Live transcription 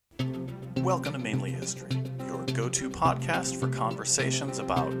Welcome to Mainly History, your go-to podcast for conversations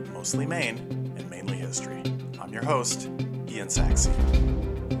about mostly Maine and mainly history. I'm your host, Ian Saxe.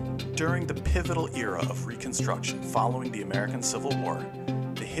 During the pivotal era of Reconstruction following the American Civil War,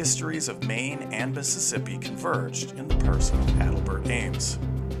 the histories of Maine and Mississippi converged in the person of Adelbert Ames.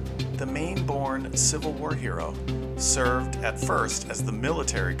 The Maine-born Civil War hero served at first as the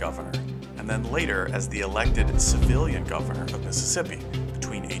military governor and then later as the elected civilian governor of Mississippi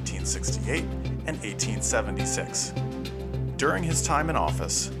between 1868 and 1876. During his time in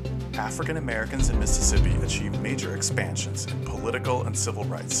office, African Americans in Mississippi achieved major expansions in political and civil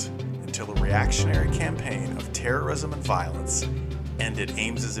rights until a reactionary campaign of terrorism and violence ended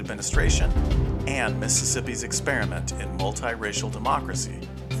Ames's administration and Mississippi's experiment in multiracial democracy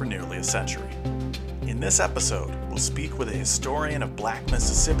for nearly a century. In this episode, we'll speak with a historian of Black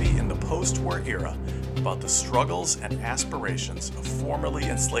Mississippi in the post-war era about the struggles and aspirations of formerly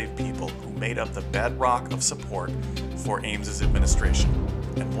enslaved people who made up the bedrock of support for Ames's administration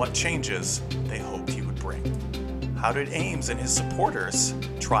and what changes they hoped he would bring. How did Ames and his supporters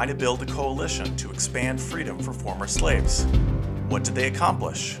try to build a coalition to expand freedom for former slaves? What did they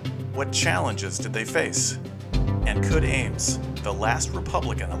accomplish? What challenges did they face? And could Ames, the last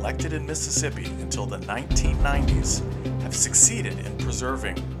Republican elected in Mississippi until the 1990s, have succeeded in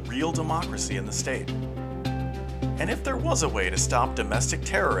preserving real democracy in the state? And if there was a way to stop domestic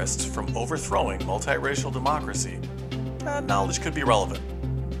terrorists from overthrowing multiracial democracy, that knowledge could be relevant.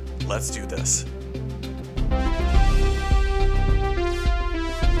 Let's do this.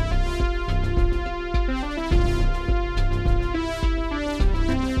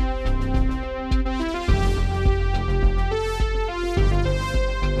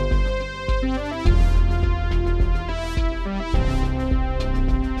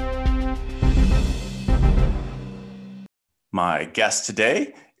 My guest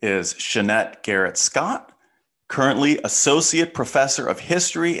today is Shanette Garrett Scott, currently Associate Professor of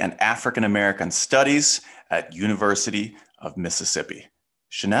History and African American Studies at University of Mississippi.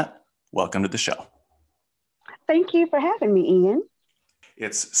 Shanette, welcome to the show. Thank you for having me, Ian.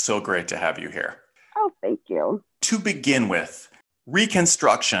 It's so great to have you here. Oh, thank you. To begin with,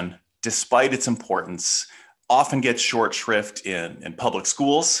 Reconstruction, despite its importance, often gets short shrift in public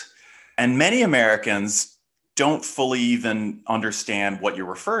schools, and many Americans don't fully even understand what you're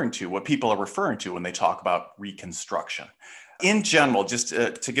referring to, what people are referring to when they talk about Reconstruction. In general, just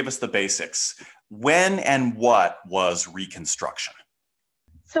to give us the basics, when and what was Reconstruction?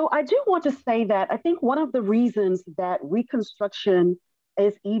 So I do want to say that I think one of the reasons that Reconstruction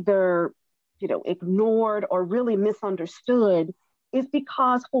is either, ignored or really misunderstood is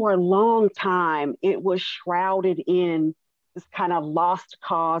because for a long time it was shrouded in this kind of lost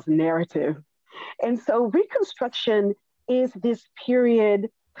cause narrative. And so Reconstruction is this period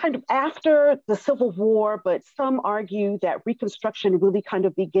kind of after the Civil War, but some argue that Reconstruction really kind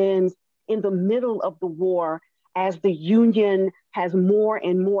of begins in the middle of the war as the Union has more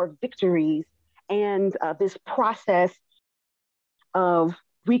and more victories. And this process of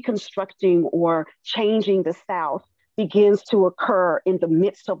reconstructing or changing the South begins to occur in the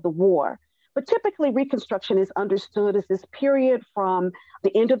midst of the war. But typically, Reconstruction is understood as this period from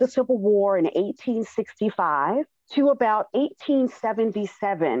the end of the Civil War in 1865 to about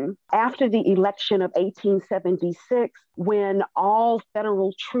 1877, after the election of 1876, when all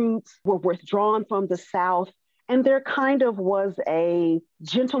federal troops were withdrawn from the South. And there kind of was a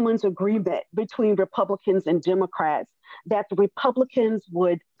gentleman's agreement between Republicans and Democrats that the Republicans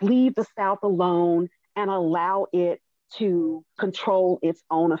would leave the South alone and allow it to control its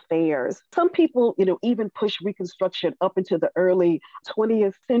own affairs. Some people, even push Reconstruction up into the early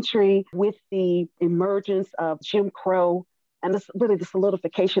 20th century with the emergence of Jim Crow and this really the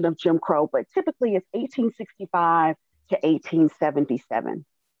solidification of Jim Crow, but typically it's 1865 to 1877.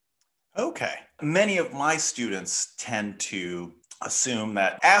 Okay. Many of my students tend to assume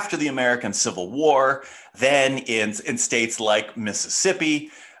that after the American Civil War, then in states like Mississippi,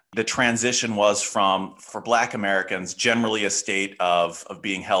 the transition was from, for Black Americans, generally a state of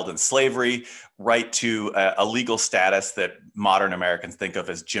being held in slavery, right to a legal status that modern Americans think of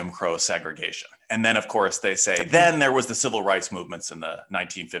as Jim Crow segregation. And then, of course, they say, then there was the civil rights movements in the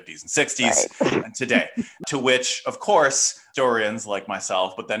 1950s and 60s right. And today, to which, of course, historians like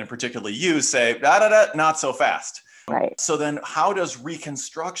myself, but then in particularly you say, not so fast. Right. So then how does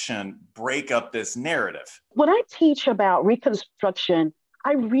Reconstruction break up this narrative? When I teach about Reconstruction,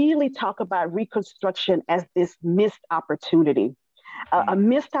 I really talk about Reconstruction as this missed opportunity, a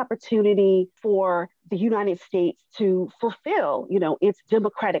missed opportunity for the United States to fulfill, its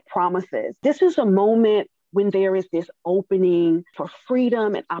democratic promises. This is a moment when there is this opening for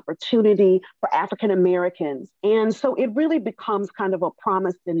freedom and opportunity for African Americans. And so it really becomes kind of a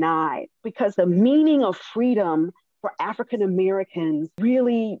promise denied because the meaning of freedom for African Americans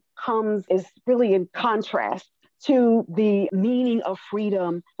really is really in contrast to the meaning of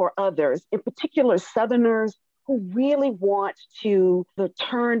freedom for others, in particular Southerners who really want to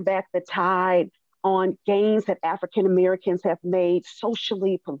turn back the tide on gains that African Americans have made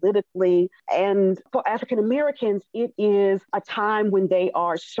socially, politically. And for African Americans, it is a time when they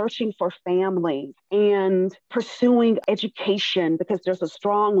are searching for families and pursuing education because there's a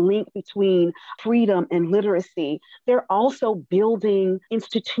strong link between freedom and literacy. They're also building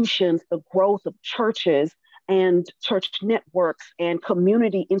institutions, the growth of churches and church networks and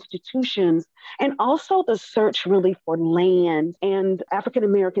community institutions, and also the search really for land and African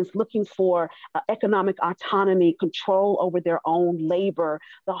Americans looking for economic autonomy, control over their own labor,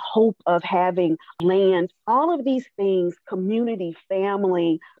 the hope of having land. All of these things, community,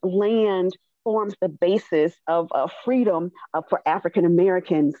 family, land, forms the basis of freedom for African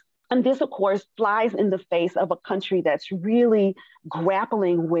Americans. And this, of course, flies in the face of a country that's really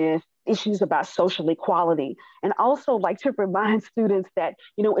grappling with issues about social equality. And also like to remind students that,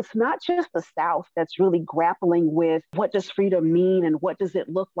 it's not just the South that's really grappling with what does freedom mean and what does it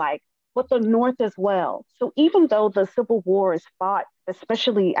look like, but the North as well. So even though the Civil War is fought,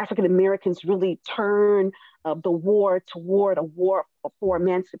 especially African Americans really turn the war toward a war for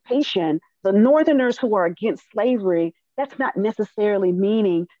emancipation, the Northerners who are against slavery, that's not necessarily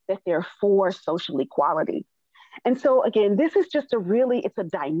meaning that they're for social equality. And so again, this is just it's a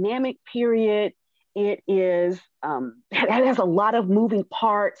dynamic period. It has a lot of moving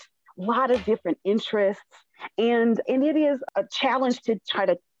parts, a lot of different interests, and it is a challenge to try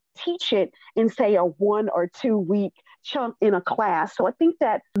to teach it in, say, a 1 or 2 week chunk in a class. So I think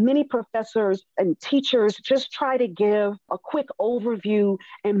that many professors and teachers just try to give a quick overview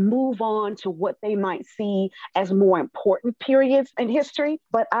and move on to what they might see as more important periods in history.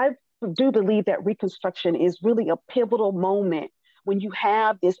 But I do believe that Reconstruction is really a pivotal moment when you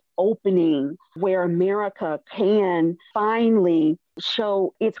have this opening where America can finally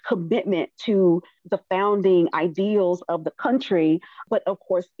show its commitment to the founding ideals of the country. But of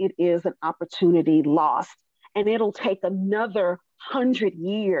course, it is an opportunity lost. And it'll take another 100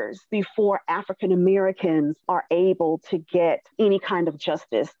 years before African Americans are able to get any kind of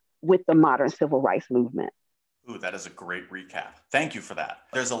justice with the modern civil rights movement. Ooh, that is a great recap. Thank you for that.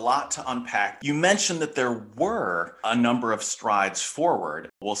 There's a lot to unpack. You mentioned that there were a number of strides forward.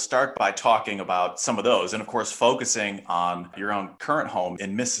 We'll start by talking about some of those and, of course, focusing on your own current home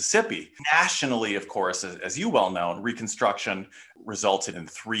in Mississippi. Nationally, of course, as you well know, Reconstruction resulted in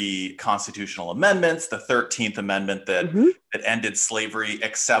 3 constitutional amendments, the 13th Amendment that ended slavery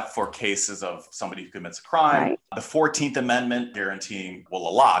except for cases of somebody who commits a crime, right. The 14th Amendment guaranteeing, well,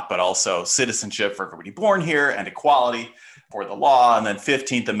 a lot, but also citizenship for everybody born here and equality for the law, and then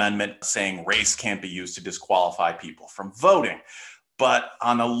 15th Amendment saying race can't be used to disqualify people from voting. But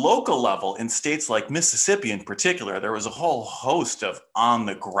on a local level, in states like Mississippi in particular, there was a whole host of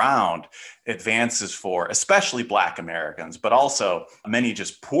on-the-ground advances for especially Black Americans, but also many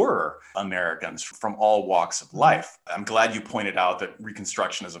just poorer Americans from all walks of life. I'm glad you pointed out that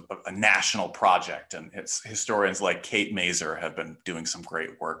Reconstruction is a national project, and its historians like Kate Mazer have been doing some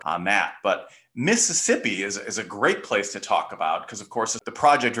great work on that. But Mississippi is a great place to talk about because, of course, the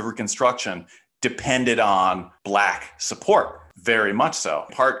project of Reconstruction depended on Black support. Very much so,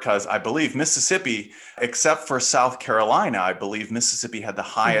 in part because I believe Mississippi, except for South Carolina, I believe Mississippi had the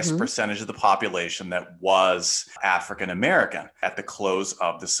highest percentage of the population that was African American at the close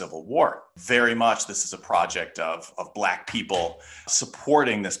of the Civil War. Very much this is a project of Black people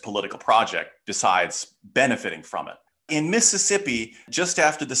supporting this political project besides benefiting from it. In Mississippi, just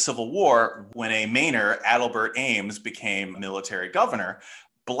after the Civil War, when a Mainer, Adelbert Ames, became military governor,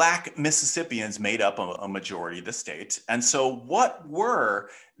 Black Mississippians made up a majority of the state. And so what were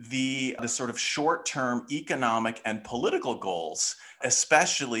the sort of short-term economic and political goals,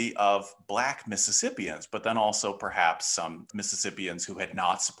 especially of Black Mississippians, but then also perhaps some Mississippians who had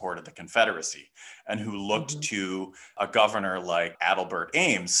not supported the Confederacy and who looked to a governor like Adelbert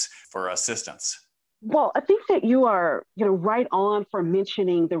Ames for assistance? Well, I think that you are, right on for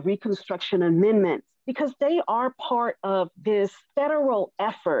mentioning the Reconstruction Amendments, because they are part of this federal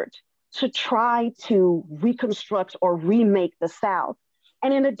effort to try to reconstruct or remake the South.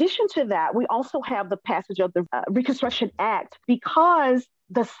 And in addition to that, we also have the passage of the Reconstruction Act because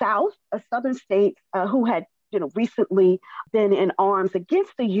the South, a Southern state who had recently been in arms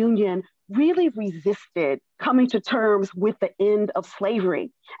against the Union, really resisted coming to terms with the end of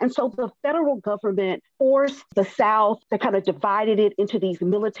slavery. And so the federal government forced the South to kind of divided it into these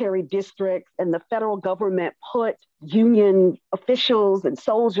military districts, and the federal government put Union officials and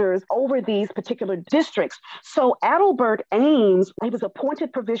soldiers over these particular districts. So Adelbert Ames, he was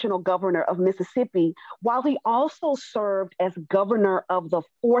appointed provisional governor of Mississippi, while he also served as governor of the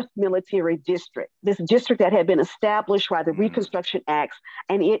 4th Military District, this district that had been established by the Reconstruction Acts,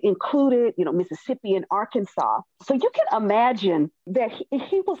 and it included, Mississippi and Arkansas. So you can imagine that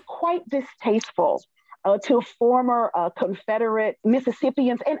he was quite distasteful to former Confederate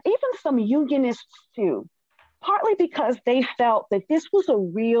Mississippians and even some Unionists too, partly because they felt that this was a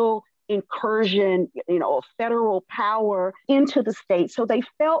real incursion, of federal power into the state. So they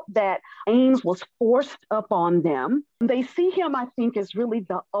felt that Ames was forced upon them. They see him, I think, as really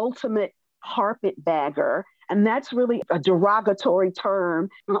the ultimate carpetbagger. And that's really a derogatory term,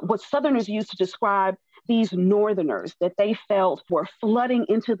 what Southerners used to describe these Northerners that they felt were flooding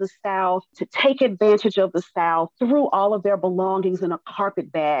into the South to take advantage of the South, threw all of their belongings in a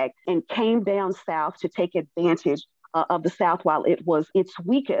carpet bag and came down South to take advantage of the South while it was its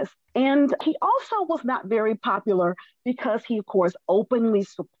weakest. And he also was not very popular because he, of course, openly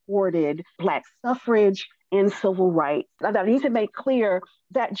supported Black suffrage and civil rights. Now, I need to make clear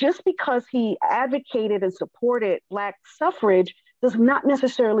that just because he advocated and supported Black suffrage does not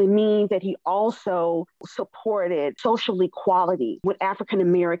necessarily mean that he also supported social equality with African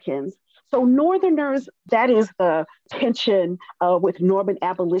Americans. So Northerners, that is the tension with Northern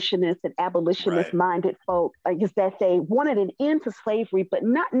abolitionists and abolitionist-minded folk, is that they wanted an end to slavery, but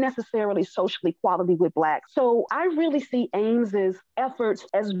not necessarily social equality with Blacks. So I really see Ames's efforts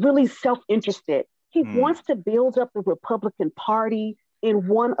as really self-interested. He wants to build up the Republican Party in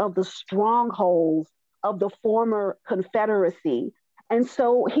one of the strongholds of the former Confederacy. And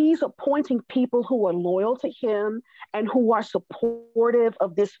so he's appointing people who are loyal to him and who are supportive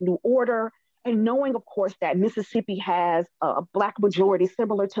of this new order. And knowing, of course, that Mississippi has a Black majority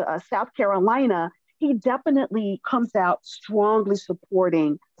similar to South Carolina, he definitely comes out strongly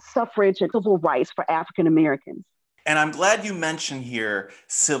supporting suffrage and civil rights for African Americans. And I'm glad you mentioned here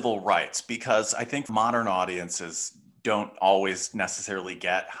civil rights, because I think modern audiences don't always necessarily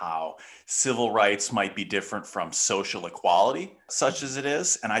get how civil rights might be different from social equality, such as it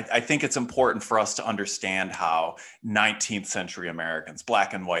is. And I think it's important for us to understand how 19th century Americans,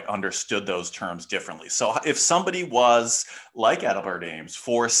 Black and white, understood those terms differently. So if somebody was, like Adelbert Ames,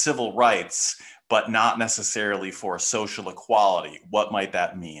 for civil rights, but not necessarily for social equality, what might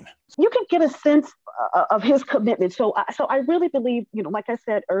that mean? You can get a sense of his commitment. So I really believe, like I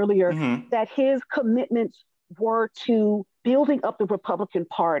said earlier, that his commitments were to building up the Republican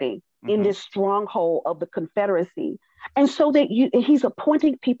Party in this stronghold of the Confederacy. And so that he's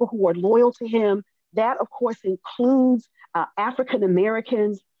appointing people who are loyal to him. That, of course, includes African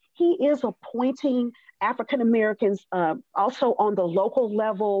Americans. He is appointing African Americans also on the local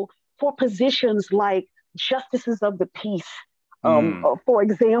level for positions like justices of the peace, for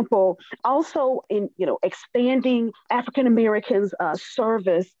example. Also in expanding African Americans'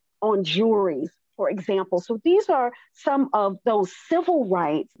 service on juries, for example. So these are some of those civil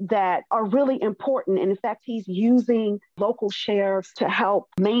rights that are really important. And in fact, he's using local sheriffs to help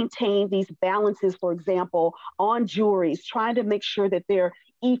maintain these balances, for example, on juries, trying to make sure that they're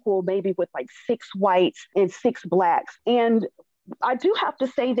equal, maybe with like 6 whites and 6 Blacks. And I do have to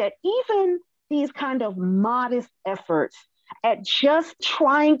say that even these kind of modest efforts at just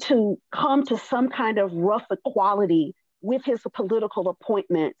trying to come to some kind of rough equality with his political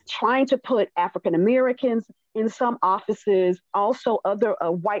appointment, trying to put African Americans in some offices, also other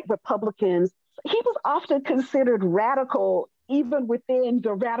white Republicans. He was often considered radical, even within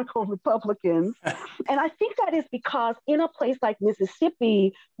the radical Republicans. And I think that is because in a place like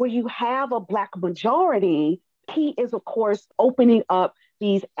Mississippi, where you have a Black majority, he is, of course, opening up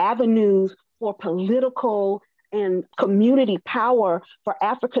these avenues for political and community power for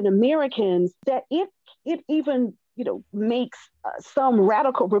African Americans that it even makes some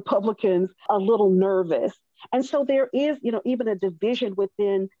radical Republicans a little nervous. And so there is, even a division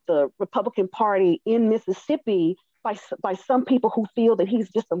within the Republican Party in Mississippi by some people who feel that he's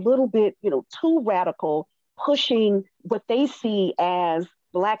just a little bit, too radical, pushing what they see as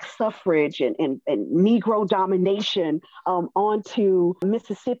Black suffrage and Negro domination onto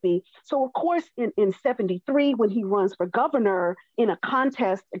Mississippi. So, of course, in 73, when he runs for governor in a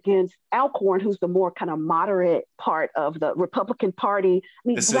contest against Alcorn, who's the more kind of moderate part of the Republican Party.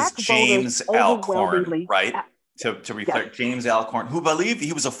 This is James Alcorn, right? To be clear, James Alcorn, who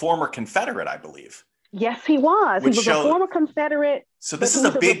he was a former Confederate, I believe. Yes, he was. He which was a show former Confederate, so but this is a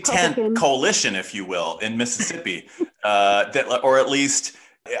he's a Big Tent Republican. coalition, if you will, in Mississippi, or at least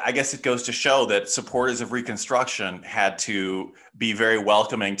I guess it goes to show that supporters of Reconstruction had to be very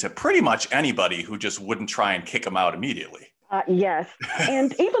welcoming to pretty much anybody who just wouldn't try and kick them out immediately. Yes.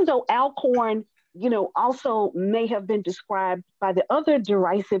 And even though Alcorn, also may have been described by the other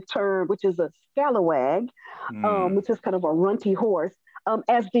derisive term, which is a scalawag, Hmm. which is kind of a runty horse,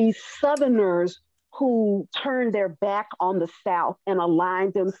 as these Southerners who turned their back on the South and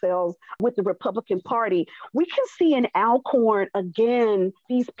aligned themselves with the Republican Party. We can see in Alcorn, again,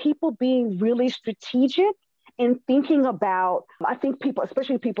 these people being really strategic in thinking about, I think people,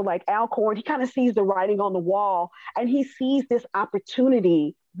 especially people like Alcorn, he kind of sees the writing on the wall and he sees this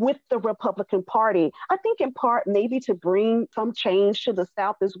opportunity with the Republican Party. I think in part maybe to bring some change to the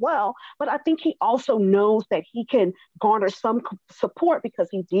South as well, but I think he also knows that he can garner some support because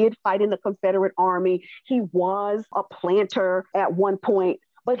he did fight in the Confederate Army. He was a planter at one point,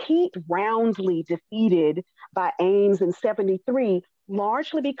 but he roundly defeated by Ames in 73,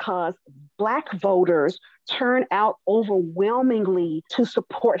 largely because Black voters turned out overwhelmingly to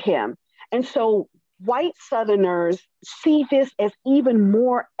support him. And so white Southerners see this as even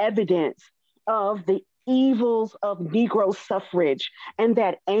more evidence of the evils of Negro suffrage and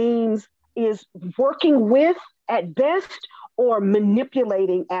that Ames is working with, at best, or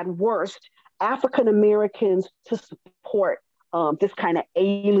manipulating at worst, African Americans to support this kind of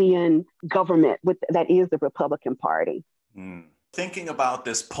alien government that is the Republican Party. Hmm. Thinking about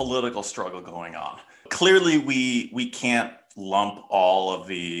this political struggle going on, clearly we can't lump all of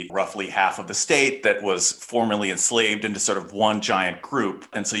the roughly half of the state that was formerly enslaved into sort of one giant group.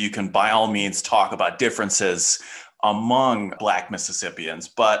 And so you can by all means talk about differences among Black Mississippians.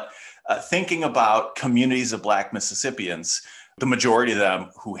 But thinking about communities of Black Mississippians, the majority of them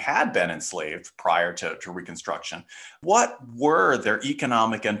who had been enslaved prior to Reconstruction, what were their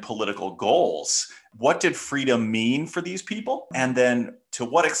economic and political goals? What did freedom mean for these people? And then to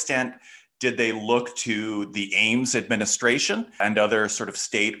what extent did they look to the Ames administration and other sort of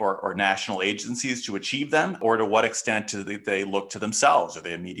state or national agencies to achieve them? Or to what extent did they look to themselves or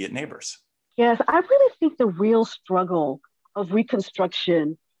their immediate neighbors? Yes, I really think the real struggle of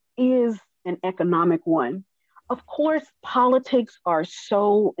Reconstruction is an economic one. Of course, politics are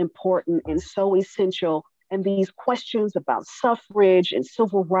so important and so essential, and these questions about suffrage and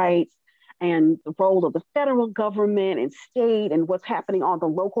civil rights and the role of the federal government and state and what's happening on the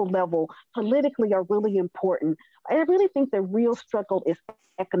local level politically are really important. I really think the real struggle is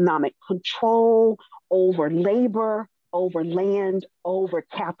economic control over labor, over land, over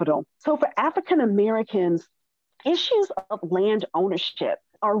capital. So for African Americans, issues of land ownership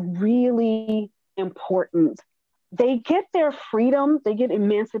are really important. They get their freedom, they get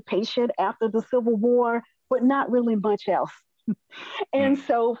emancipation after the Civil War, but not really much else. And Mm.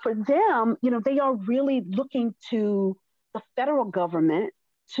 so for them, they are really looking to the federal government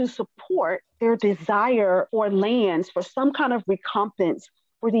to support their desire for lands for some kind of recompense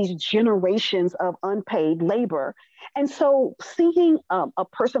for these generations of unpaid labor. And so seeing a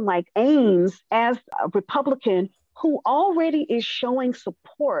person like Ames as a Republican who already is showing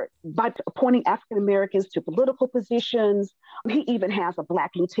support by appointing African Americans to political positions, he even has a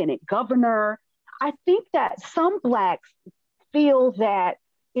Black lieutenant governor. I think that some Blacks feel that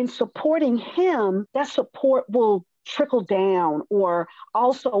in supporting him, that support will trickle down or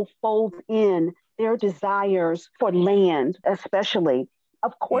also fold in their desires for land, especially.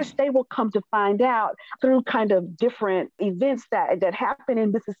 Of course, Mm. they will come to find out through kind of different events that happen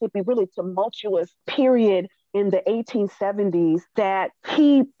in Mississippi, really tumultuous period in the 1870s, that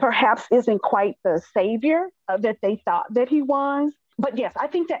he perhaps isn't quite the savior that they thought that he was. But yes, I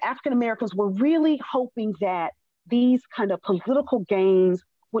think that African Americans were really hoping that these kind of political gains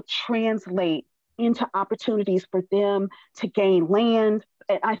would translate into opportunities for them to gain land.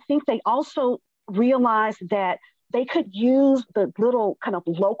 And I think they also realized that they could use the little kind of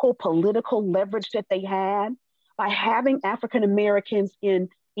local political leverage that they had by having African Americans in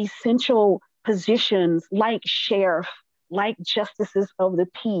essential positions like sheriff, like justices of the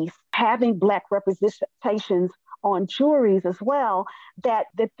peace, having Black representations on juries as well, that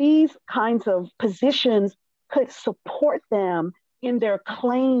these kinds of positions could support them in their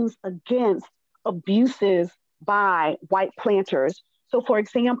claims against abuses by white planters. So, for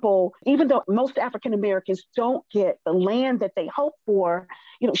example, even though most African Americans don't get the land that they hope for,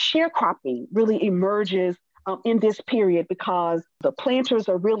 sharecropping really emerges in this period because the planters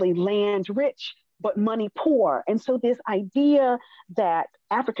are really land rich, but money poor. And so this idea that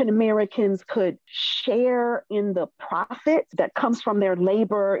African Americans could share in the profit that comes from their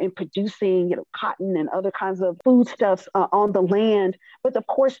labor in producing, cotton and other kinds of foodstuffs on the land. But of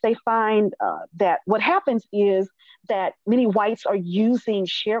course, they find that what happens is that many whites are using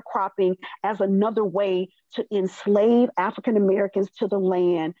sharecropping as another way to enslave African Americans to the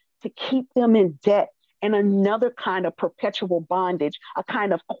land, to keep them in debt, and another kind of perpetual bondage, a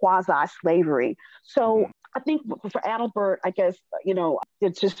kind of quasi-slavery. So I think for Adelbert, I guess,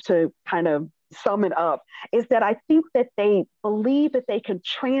 it's just to kind of sum it up, is that I think that they believe that they can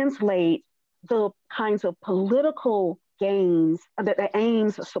translate the kinds of political gains that the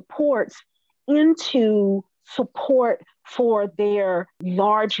Ames supports into support for their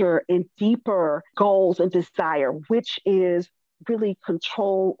larger and deeper goals and desire, which is really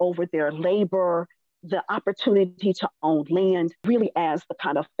control over their labor, the opportunity to own land, really as the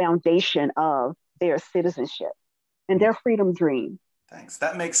kind of foundation of their citizenship and their freedom dream. Thanks.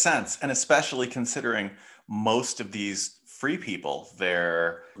 That makes sense. And especially considering most of these free people,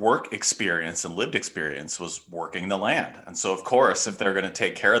 their work experience and lived experience was working the land. And so, of course, if they're going to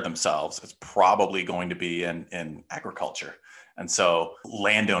take care of themselves, it's probably going to be in agriculture. And so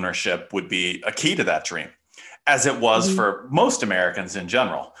land ownership would be a key to that dream, as it was for most Americans in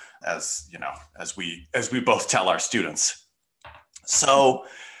general, as we both tell our students. So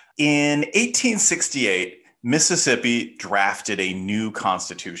in 1868, Mississippi drafted a new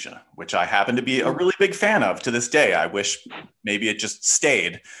constitution, which I happen to be a really big fan of to this day. I wish maybe it just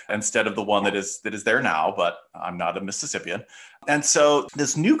stayed instead of the one that is there now, but I'm not a Mississippian. And so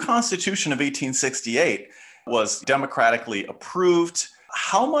this new constitution of 1868 was democratically approved.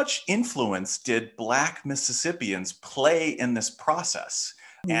 How much influence did Black Mississippians play in this process?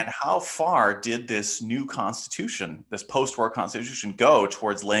 And how far did this new constitution, this post-war constitution, go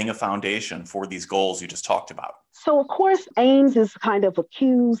towards laying a foundation for these goals you just talked about? So, of course, Ames is kind of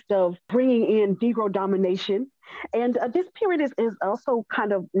accused of bringing in Negro domination. And this period is also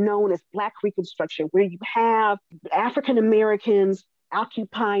kind of known as Black Reconstruction, where you have African Americans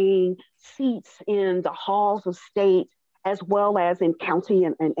occupying seats in the halls of state, as well as in county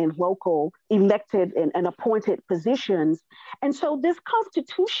and local elected and appointed positions. And so this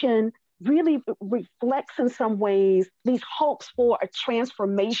constitution really reflects in some ways these hopes for a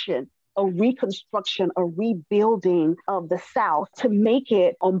transformation, a reconstruction, a rebuilding of the South to make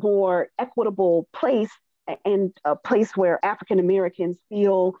it a more equitable place and a place where African Americans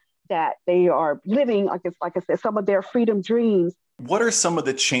feel that they are living, like I said, some of their freedom dreams. What are some of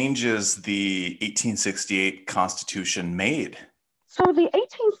the changes the 1868 Constitution made? So the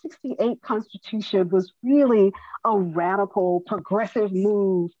 1868 Constitution was really a radical, progressive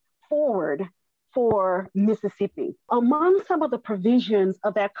move forward for Mississippi. Among some of the provisions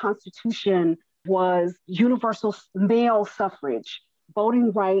of that Constitution was universal male suffrage,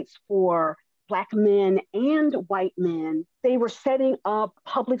 voting rights for Black men and white men. They were setting up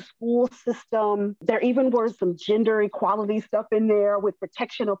public school system. There even were some gender equality stuff in there with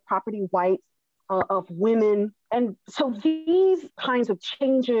protection of property rights of women. And so these kinds of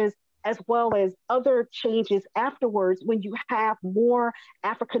changes, as well as other changes afterwards, when you have more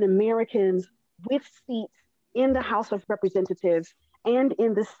African Americans with seats in the House of Representatives and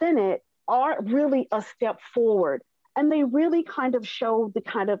in the Senate, are really a step forward. And they really kind of show the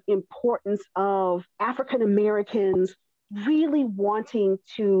kind of importance of African Americans really wanting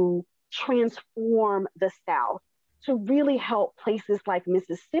to transform the South, to really help places like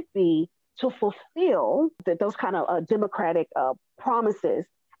Mississippi to fulfill those kind of democratic promises.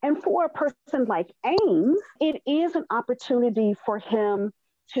 And for a person like Ames, it is an opportunity for him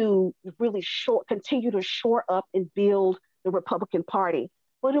to really continue to shore up and build the Republican Party.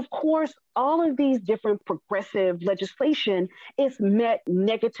 But of course, all of these different progressive legislation is met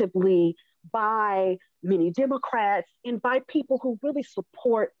negatively by many Democrats and by people who really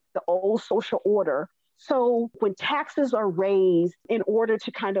support the old social order. So when taxes are raised in order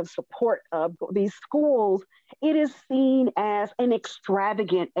to kind of support these schools, it is seen as an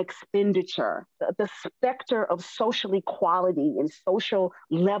extravagant expenditure. The specter of social equality and social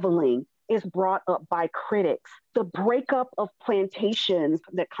leveling is brought up by critics. The breakup of plantations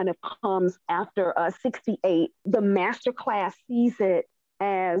that kind of comes after 68, the master class sees it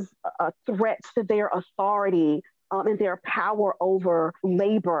as a threat to their authority and their power over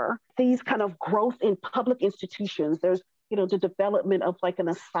labor. These kind of growth in public institutions, there's, the development of like an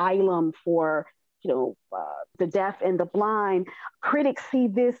asylum for, the deaf and the blind. Critics see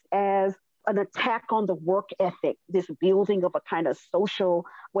this as an attack on the work ethic, this building of a kind of social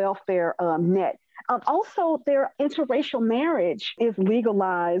welfare net. Also, their interracial marriage is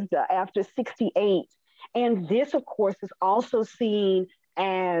legalized after 68. And this, of course, is also seen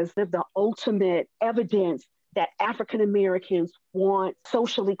as the ultimate evidence that African Americans want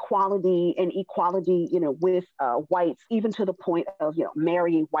social equality and equality, with whites, even to the point of,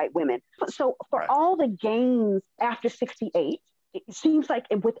 marrying white women. So for all the gains after 68, it seems like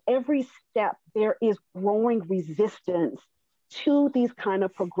with every step, there is growing resistance to these kind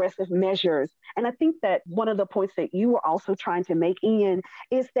of progressive measures. And I think that one of the points that you were also trying to make, Ian,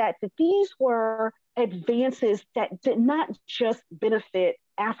 is that these were advances that did not just benefit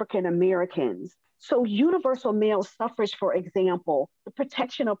African Americans. So universal male suffrage, for example, the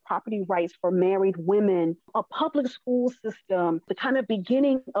protection of property rights for married women, a public school system, the kind of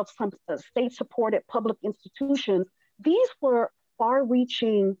beginning of some state-supported public institutions, these were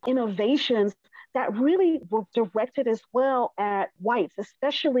far-reaching innovations that really were directed as well at whites,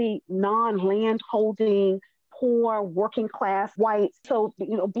 especially non-land holding, poor, working class whites. So,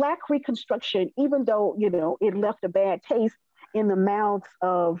 Black Reconstruction, even though, it left a bad taste in the mouths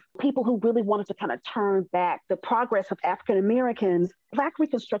of people who really wanted to kind of turn back the progress of African Americans, Black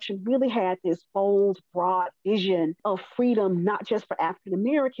Reconstruction really had this bold, broad vision of freedom, not just for African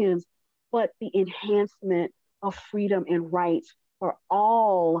Americans, but the enhancement of freedom and rights for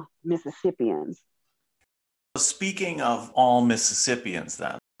all Mississippians. Speaking of all Mississippians,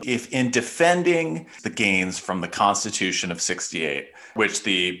 then, if in defending the gains from the Constitution of 68, which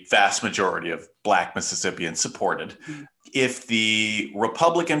the vast majority of Black Mississippians supported, if the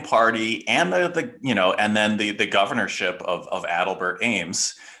Republican Party and and then the governorship of Adelbert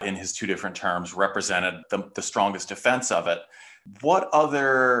Ames in his two different terms represented the strongest defense of it, what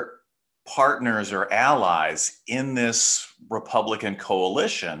other partners or allies in this Republican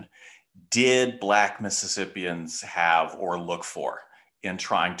coalition did Black Mississippians have or look for in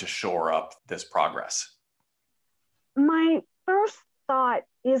trying to shore up this progress? My first thought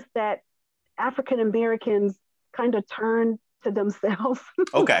is that African Americans kind of turned to themselves.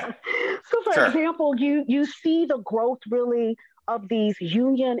 Okay. So for example, you see the growth really of these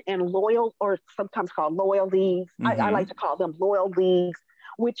union and loyal, or sometimes called loyal leagues. I like to call them loyal leagues,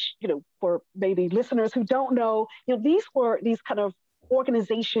 which, for maybe listeners who don't know, these were these kind of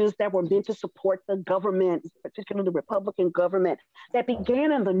organizations that were meant to support the government, particularly the Republican government, that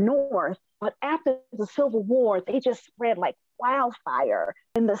began in the North. But after the Civil War, they just spread like wildfire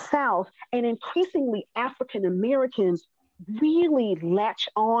in the South. And increasingly, African Americans really latch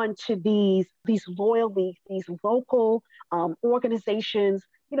on to these loyal leagues, these local organizations.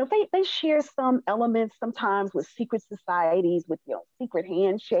 They share some elements sometimes with secret societies, with secret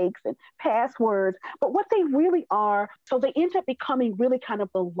handshakes and passwords. But what they really are, so they end up becoming really kind of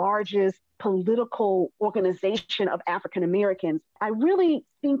the largest political organization of African Americans. I really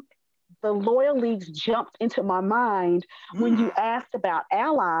think the loyal leagues jumped into my mind when you asked about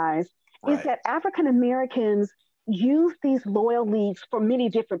allies, is that African Americans use these loyal leagues for many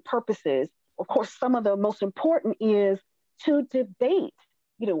different purposes. Of course, some of the most important is to debate,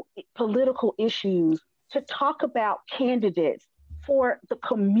 political issues, to talk about candidates, for the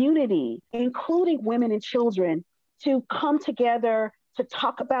community, including women and children, to come together to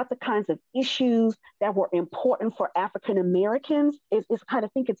talk about the kinds of issues that were important for African Americans. It's kind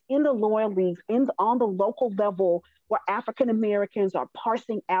of think it's in the loyal leagues, on the local level, where African Americans are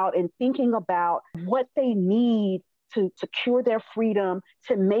parsing out and thinking about what they need to secure their freedom,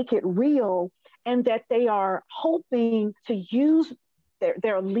 to make it real, and that they are hoping to use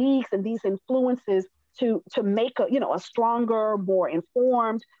their leagues and these influences to make a stronger, more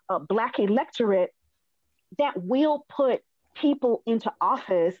informed Black electorate that will put people into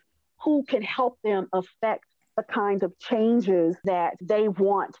office who can help them affect the kind of changes that they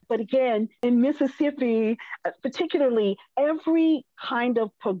want. But again, in Mississippi, particularly, every kind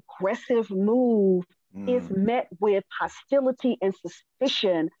of progressive move is met with hostility and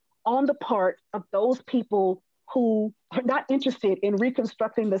suspicion on the part of those people who are not interested in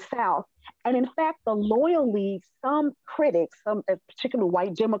reconstructing the South. And in fact, the loyal league, some critics, some particular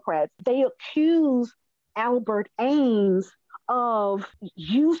white Democrats, they accuse Albert Ames of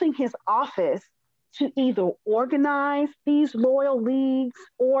using his office to either organize these loyal leagues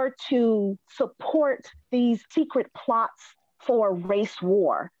or to support these secret plots for a race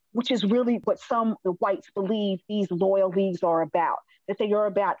war, which is really what some whites believe these loyal leagues are about, that they are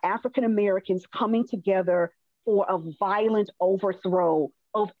about African Americans coming together for a violent overthrow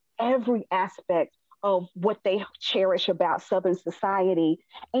of every aspect of what they cherish about Southern society.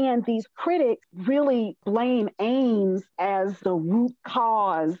 And these critics really blame Ames as the root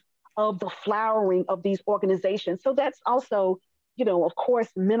cause of the flowering of these organizations. So that's also, of course,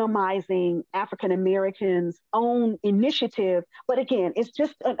 minimizing African Americans' own initiative. But again, it's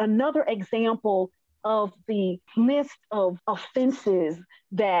just another example of the list of offenses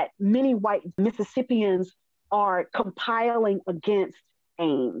that many white Mississippians are compiling against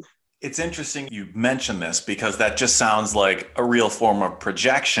Ames. It's interesting you mentioned this because that just sounds like a real form of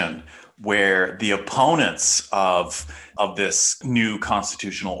projection where the opponents of this new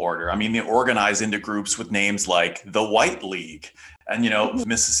constitutional order, I mean, they organize into groups with names like the White League. And,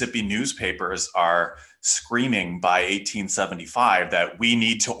 Mississippi newspapers are screaming by 1875 that we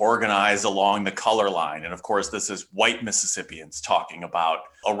need to organize along the color line. And of course, this is white Mississippians talking about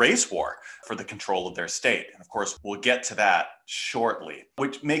a race war for the control of their state. And of course, we'll get to that shortly,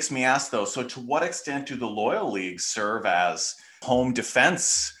 which makes me ask though, so to what extent do the Loyal Leagues serve as home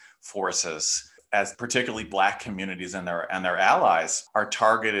defense forces, as particularly Black communities and their allies are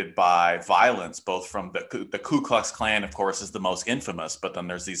targeted by violence, both from the Ku Klux Klan, of course, is the most infamous, but then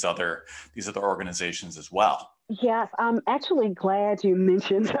there's these other organizations as well. Yes, I'm actually glad you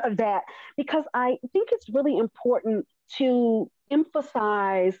mentioned that because I think it's really important to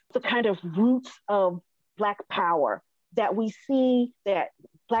emphasize the kind of roots of Black power that we see, that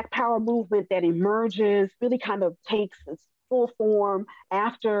Black power movement that emerges really kind of takes its full form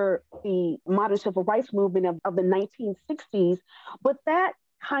after the modern civil rights movement of the 1960s. But that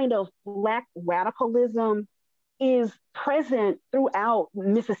kind of Black radicalism is present throughout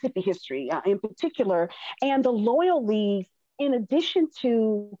Mississippi history in particular. And the Loyal Leagues, in addition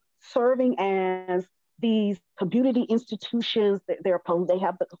to serving as these community institutions, they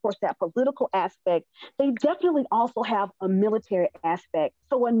have, of course, that political aspect. They definitely also have a military aspect.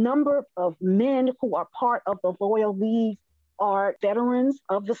 So a number of men who are part of the Loyal Leagues are veterans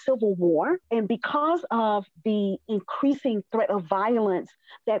of the Civil War. And because of the increasing threat of violence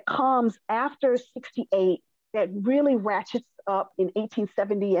that comes after 68, that really ratchets up in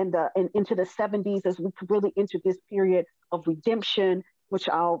 1870 and into the 70s as we really enter this period of redemption, which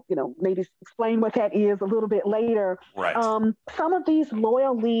I'll, maybe explain what that is a little bit later. Right. Some of these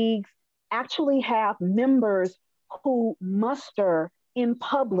Loyal Leagues actually have members who muster in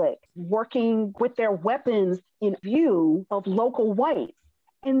public, working with their weapons in view of local whites.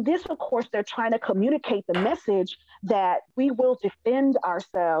 And this, of course, they're trying to communicate the message that we will defend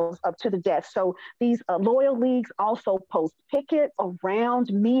ourselves up to the death. So these Loyal Leagues also post picket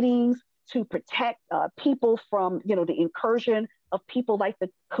around meetings to protect people from, the incursion of people like the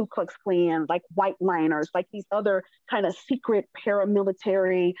Ku Klux Klan, like white liners, like these other kind of secret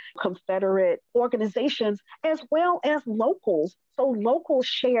paramilitary Confederate organizations, as well as locals. So local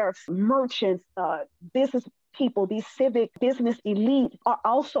sheriffs, merchants, business people, these civic business elite are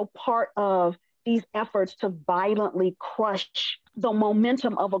also part of these efforts to violently crush the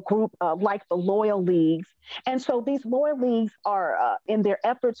momentum of a group like the Loyal Leagues. And so these Loyal Leagues are, in their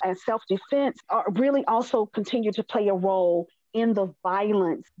efforts as self-defense, are really also continue to play a role in the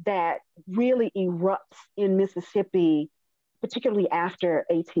violence that really erupts in Mississippi, particularly after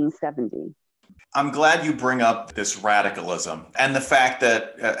 1870. I'm glad you bring up this radicalism and the fact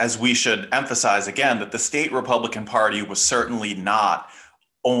that, as we should emphasize again, that the state Republican Party was certainly not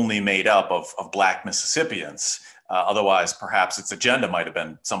only made up of Black Mississippians. Otherwise, perhaps its agenda might have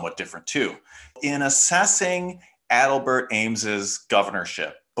been somewhat different too. In assessing Adelbert Ames's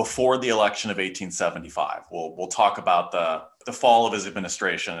governorship before the election of 1875, we'll talk about the fall of his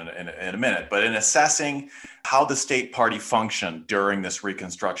administration in a minute, but in assessing how the state party functioned during this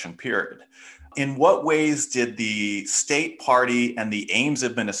Reconstruction period, in what ways did the state party and the Ames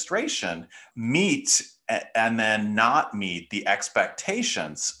administration meet and then not meet the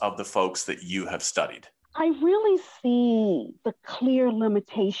expectations of the folks that you have studied? I really see the clear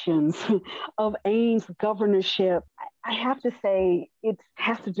limitations of Ames' governorship. I have to say it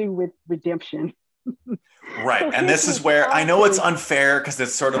has to do with redemption. Right. And this is where I know it's unfair because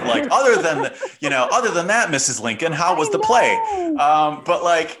it's sort of like, other than that, Mrs. Lincoln, how was the play? But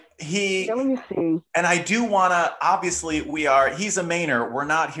like, Let me see. And I do want to, obviously he's a Mainer. We're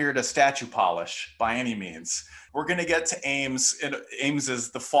not here to statue polish by any means. We're going to get to Ames. Ames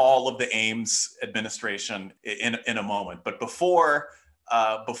is the fall of the Ames administration in a moment. But before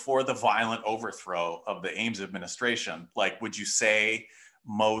the violent overthrow of the Ames administration, like, would you say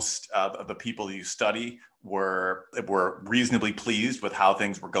most of the people you study were reasonably pleased with how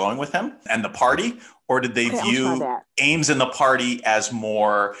things were going with him and the party? Or did they view Ames and the party as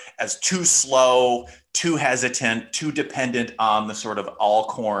too slow, too hesitant, too dependent on the sort of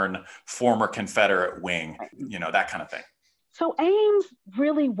Alcorn former Confederate wing, that kind of thing? So Ames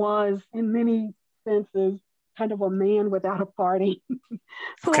really was, in many senses, kind of a man without a party.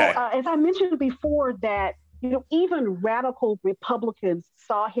 So as I mentioned before, that even radical Republicans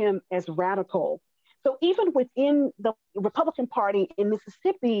saw him as radical. So even within the Republican Party in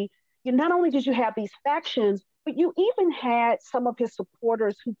Mississippi, not only did you have these factions, but you even had some of his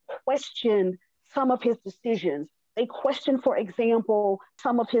supporters who questioned some of his decisions. They questioned, for example,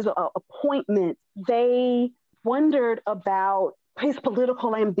 some of his appointments. They wondered about his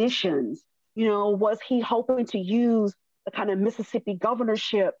political ambitions. Was he hoping to use the kind of Mississippi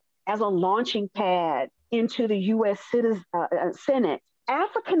governorship as a launching pad into the U.S. Senate?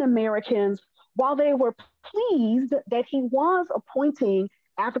 African Americans, while they were pleased that he was appointing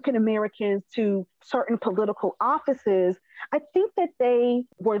African Americans to certain political offices, I think that they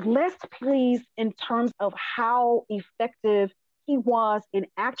were less pleased in terms of how effective he was in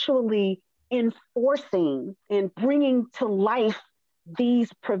actually enforcing and bringing to life these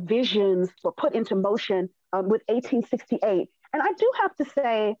provisions were put into motion with 1868. And I do have to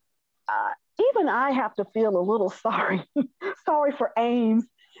say, even I have to feel a little sorry, sorry for Ames,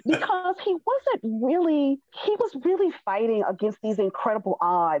 because he was really fighting against these incredible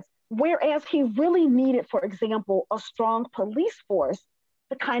odds. Whereas he really needed, for example, a strong police force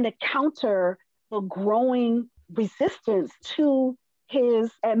to kind of counter the growing resistance to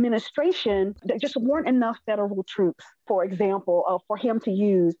his administration. There just weren't enough federal troops, for example, for him to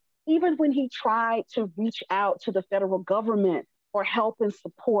use. Even when he tried to reach out to the federal government for help and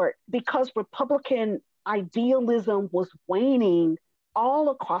support, because Republican idealism was waning all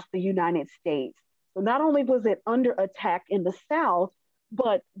across the United States. So not only was it under attack in the South,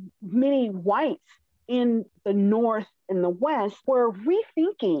 but many whites in the North and the West were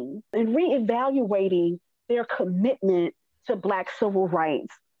rethinking and reevaluating their commitment to Black civil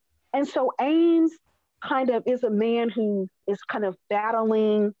rights. And so Ames kind of is a man who is kind of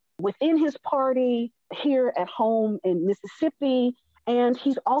battling within his party here at home in Mississippi. And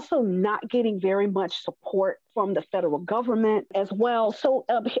he's also not getting very much support from the federal government as well. So,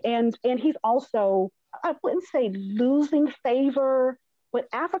 and he's also, I wouldn't say losing favor with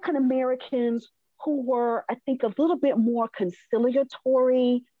African Americans who were, I think, a little bit more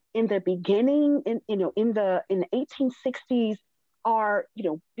conciliatory in the beginning, in the 1860s, are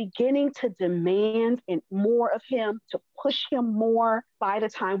beginning to demand and more of him, to push him more by the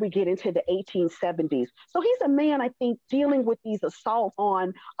time we get into the 1870s. So he's a man, I think, dealing with these assaults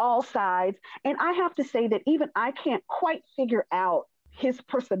on all sides. And I have to say that even I can't quite figure out his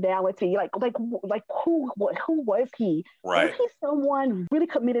personality, like who was he? Right. Was he someone really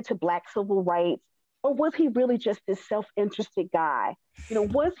committed to Black civil rights? Or was he really just this self-interested guy?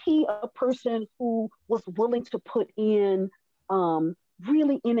 Was he a person who was willing to put in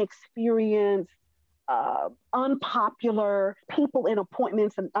really inexperienced, unpopular people in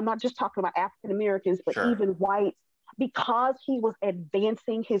appointments? And I'm not just talking about African Americans, but Sure. even whites, because he was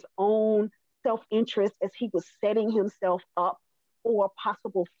advancing his own self-interest as he was setting himself up for a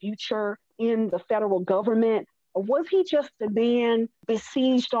possible future in the federal government? Or was he just a man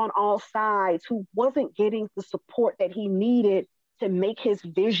besieged on all sides who wasn't getting the support that he needed to make his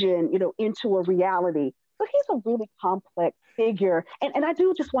vision, into a reality? So he's a really complex figure. And I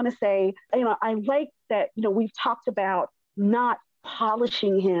do just want to say, I like that, we've talked about not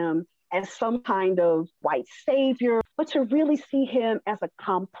polishing him as some kind of white savior, but to really see him as a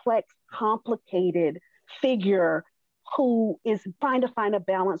complex, complicated figure who is trying to find a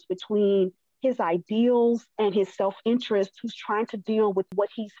balance between his ideals and his self-interest, who's trying to deal with what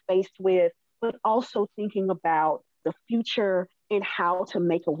he's faced with, but also thinking about the future and how to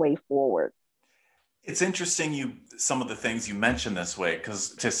make a way forward. It's interesting some of the things you mentioned this way,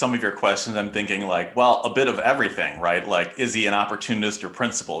 because to some of your questions, I'm thinking like, well, a bit of everything, right? Like, is he an opportunist or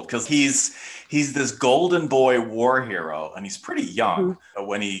principled? Because he's this golden boy war hero, and he's pretty young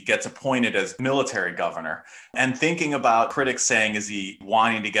when he gets appointed as military governor. And thinking about critics saying, is he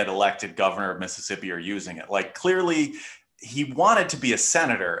wanting to get elected governor of Mississippi or using it? Like, clearly, he wanted to be a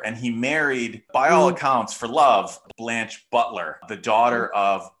senator, and he married, by all accounts, for love, Blanche Butler, the daughter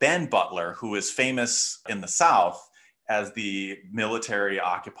of Ben Butler, who is famous in the South as the military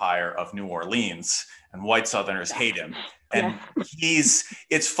occupier of New Orleans, and white Southerners hate him. And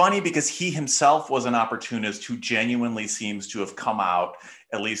it's funny because he himself was an opportunist who genuinely seems to have come out,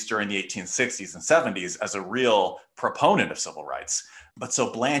 at least during the 1860s and 70s, as a real proponent of civil rights. But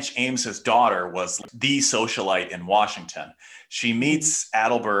so Blanche Ames's daughter was the socialite in Washington. She meets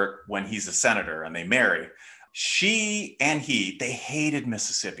Adelbert when he's a senator, and they marry. She and they hated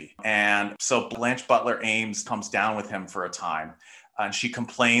Mississippi. And so Blanche Butler Ames comes down with him for a time. And she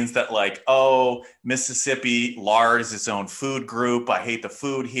complains that, like, oh, Mississippi lard is its own food group. I hate the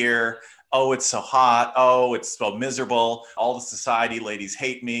food here. Oh, it's so hot. Oh, it's so miserable. All the society ladies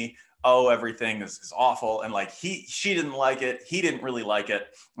hate me. oh, everything is awful. And like she didn't like it. He didn't really like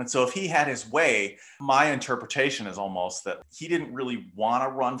it. And so if he had his way, my interpretation is almost that he didn't really want to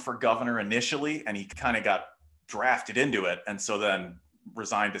run for governor initially. And he kind of got drafted into it. And so then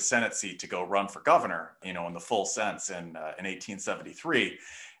resigned his Senate seat to go run for governor, in the full sense in 1873.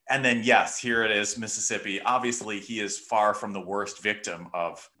 And then, yes, here it is, Mississippi. Obviously, he is far from the worst victim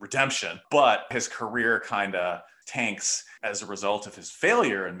of redemption, but his career kind of tanks as a result of his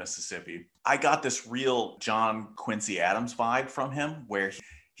failure in Mississippi. I got this real John Quincy Adams vibe from him, where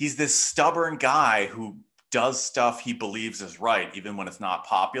he's this stubborn guy who does stuff he believes is right, even when it's not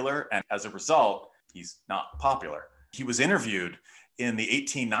popular. And as a result, he's not popular. He was interviewed in the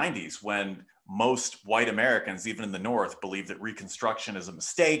 1890s when most white Americans, even in the North, believe that Reconstruction is a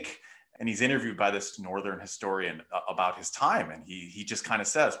mistake. And he's interviewed by this Northern historian about his time. And he just kind of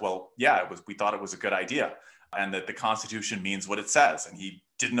says, well, yeah, we thought it was a good idea, and that the Constitution means what it says. And he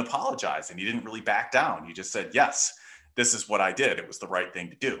didn't apologize, and he didn't really back down. He just said, yes, this is what I did. It was the right thing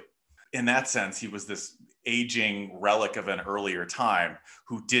to do. In that sense, he was this aging relic of an earlier time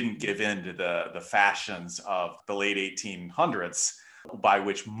who didn't give in to the fashions of the late 1800s, by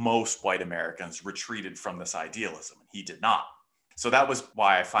which most white Americans retreated from this idealism. He did not. So that was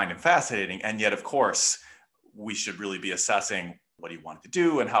why I find him fascinating. And yet, of course, we should really be assessing what he wanted to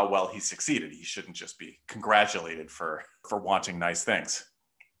do and how well he succeeded. He shouldn't just be congratulated for wanting nice things.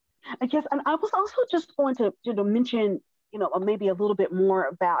 I guess, and I was also just going to mention, maybe a little bit more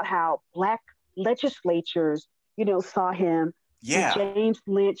about how Black legislatures, saw him. Yeah. James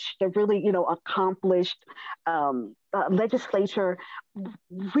Lynch, the really, accomplished legislature,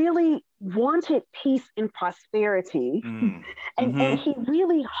 really wanted peace and prosperity. And he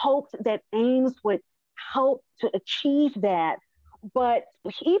really hoped that Ames would help to achieve that. But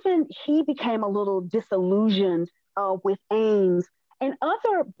even he became a little disillusioned with Ames. And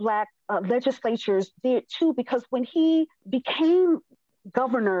other Black legislatures did too, because when he became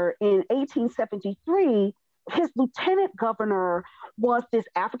governor in 1873, his lieutenant governor was this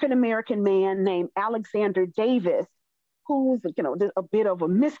African-American man named Alexander Davis, who's, a bit of a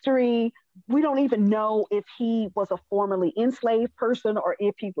mystery. We don't even know if he was a formerly enslaved person or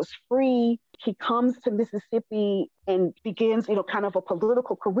if he was free. He comes to Mississippi and begins, kind of a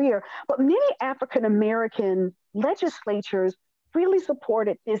political career. But many African-American legislatures really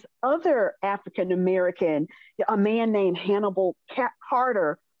supported this other African-American, a man named Hannibal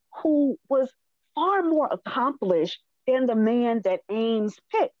Carter, who was far more accomplished than the man that Ames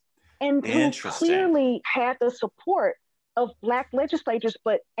picked, and who clearly had the support of Black legislators.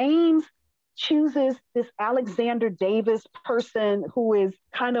 But Ames chooses this Alexander Davis person who is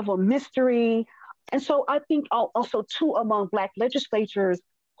kind of a mystery. And so I think also too, among Black legislators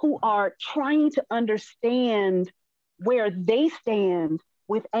who are trying to understand where they stand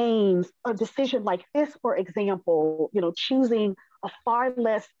with Ames, a decision like this, for example, choosing a far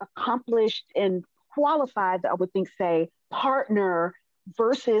less accomplished and qualified, I would think, say, partner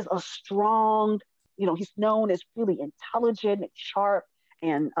versus a strong, he's known as really intelligent and sharp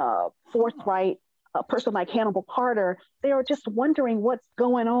and forthright, a person like Hannibal Carter. They are just wondering what's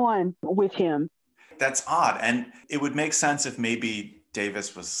going on with him. That's odd. And it would make sense if maybe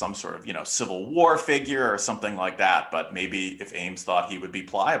Davis was some sort of, Civil War figure or something like that. But maybe if Ames thought he would be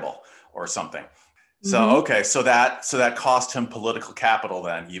pliable or something. So, okay. So that cost him political capital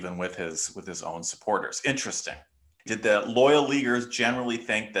then, even with his own supporters. Interesting. Did the Loyal Leaguers generally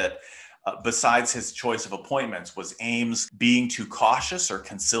think that besides his choice of appointments, was Ames being too cautious or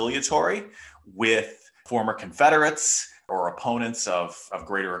conciliatory with former Confederates or opponents of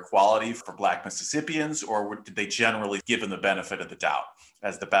greater equality for Black Mississippians, or did they generally give him the benefit of the doubt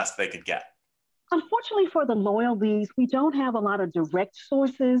as the best they could get? Unfortunately for the Loyal Leagues, we don't have a lot of direct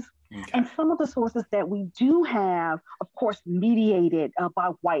sources. Okay. And some of the sources that we do have, of course, mediated by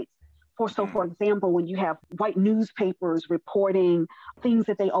whites. For example, when you have white newspapers reporting things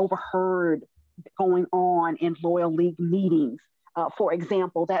that they overheard going on in Loyal League meetings, for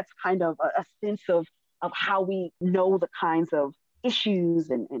example, that's kind of a sense of how we know the kinds of issues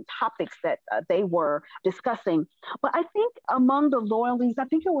and topics that they were discussing. But I think among the Loyal Leagues, I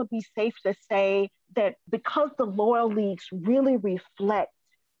think it would be safe to say that because the Loyal Leagues really reflect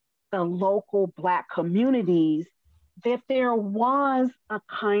the local Black communities, that there was a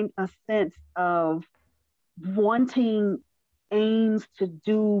sense of wanting Ames to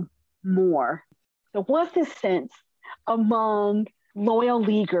do more. There was this sense among Loyal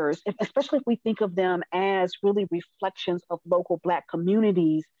Leaguers, especially if we think of them as really reflections of local Black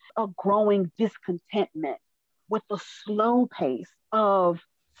communities, a growing discontentment with the slow pace of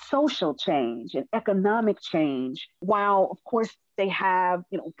social change and economic change. While, of course, they have,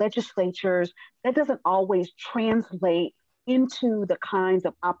 legislatures, that doesn't always translate into the kinds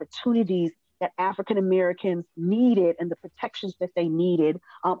of opportunities that African Americans needed and the protections that they needed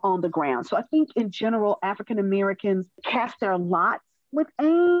on the ground. So I think in general, African Americans cast their lots with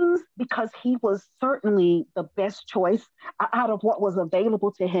Ames because he was certainly the best choice out of what was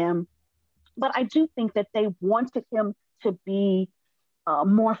available to him. But I do think that they wanted him to be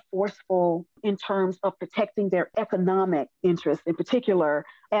more forceful in terms of protecting their economic interests in particular,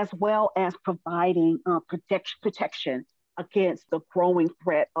 as well as providing protection against the growing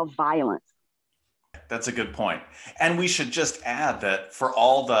threat of violence. That's a good point. And we should just add that for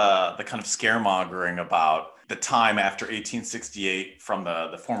all the kind of scaremongering about the time after 1868 from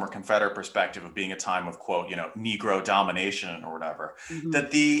the former Confederate perspective of being a time of, quote, Negro domination or whatever,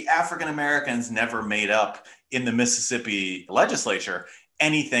 that the African Americans never made up in the Mississippi legislature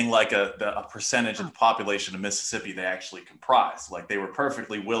anything like a percentage of the population of Mississippi they actually comprise. Like they were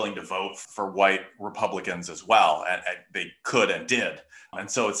perfectly willing to vote for white Republicans as well. And they could and did. And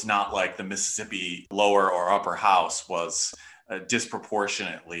so it's not like the Mississippi lower or upper house was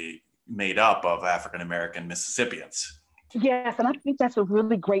disproportionately made up of African-American Mississippians. Yes, and I think that's a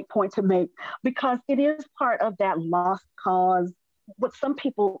really great point to make because it is part of that lost cause. What some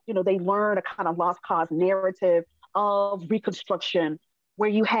people, they learn a kind of lost cause narrative of Reconstruction, where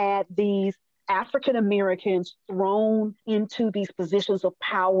you had these African Americans thrown into these positions of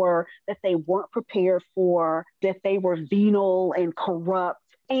power that they weren't prepared for, that they were venal and corrupt,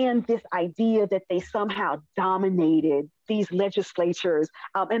 and this idea that they somehow dominated these legislatures,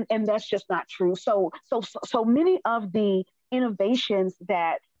 and that's just not true. So many of the innovations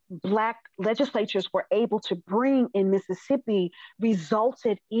that Black legislatures were able to bring in Mississippi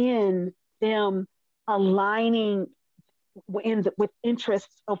resulted in them aligning with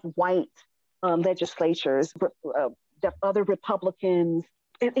interests of white legislatures, other Republicans,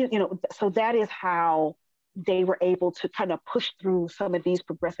 so that is how they were able to kind of push through some of these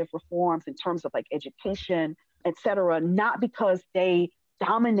progressive reforms in terms of like education, et cetera, not because they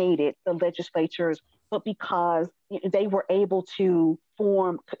dominated the legislatures, but because they were able to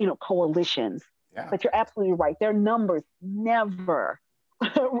form, coalitions. Yeah. But you're absolutely right. Their numbers the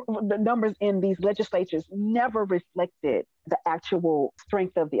numbers in these legislatures never reflected the actual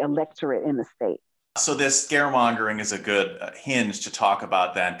strength of the electorate in the state. So this scaremongering is a good hinge to talk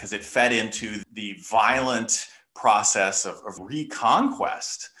about then, because it fed into the violent process of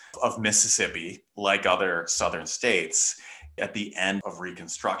reconquest of Mississippi, like other southern states, at the end of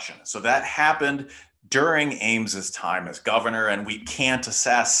Reconstruction. So that happened during Ames's time as governor, and we can't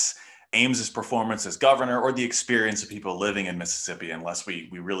assess Ames's performance as governor or the experience of people living in Mississippi unless we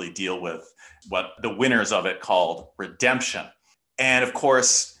really deal with what the winners of it called redemption. And of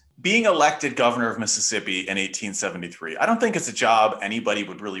course, being elected governor of Mississippi in 1873, I don't think it's a job anybody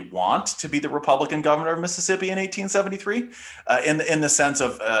would really want to be the Republican governor of Mississippi in 1873, in the sense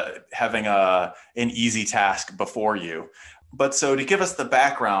of having an easy task before you. But so to give us the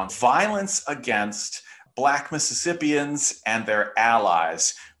background, violence against Black Mississippians and their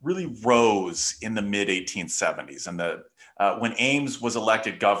allies really rose in the mid-1870s. And when Ames was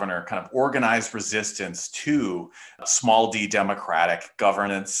elected governor, kind of organized resistance to small d Democratic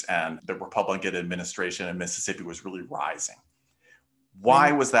governance and the Republican administration in Mississippi was really rising.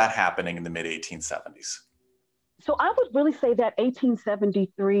 Why was that happening in the mid-1870s? So I would really say that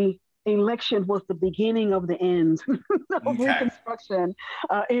 1873 election was the beginning of the end of Reconstruction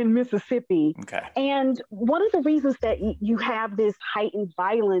in Mississippi. Okay. And one of the reasons that you have this heightened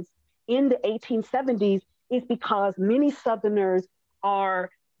violence in the 1870s is because many Southerners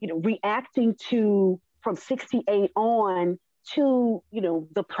are, reacting to from 68 on to,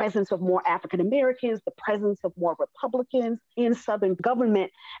 the presence of more African Americans, the presence of more Republicans in Southern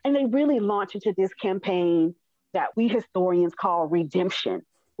government. And they really launch into this campaign that we historians call redemption,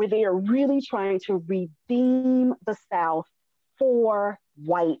 where they are really trying to redeem the South for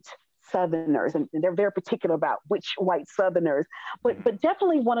white Southerners. And they're very particular about which white Southerners. But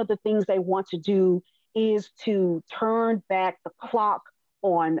definitely one of the things they want to do is to turn back the clock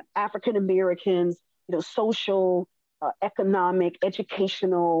on African Americans, social, economic,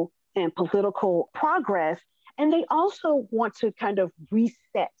 educational, and political progress. And they also want to kind of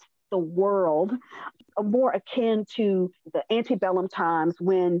reset the world, more akin to the antebellum times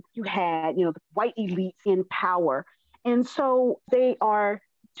when you had, the white elites in power. And so they are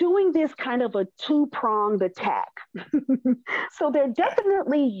doing this kind of a two-pronged attack. So they're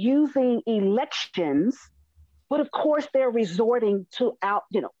definitely using elections, but of course they're resorting to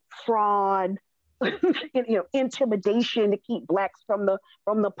fraud, intimidation to keep blacks from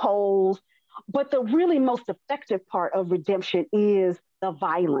the polls. But the really most effective part of redemption is the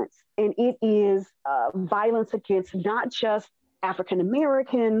violence, and it is violence against not just African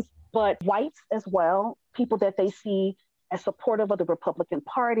Americans, but whites as well, people that they see as supportive of the Republican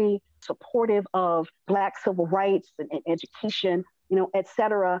Party, supportive of Black civil rights and education, et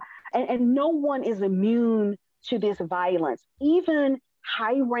cetera. And no one is immune to this violence. Even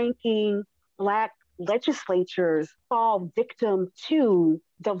high-ranking Black legislatures fall victim to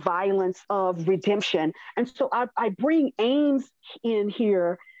the violence of redemption. And so I bring Ames in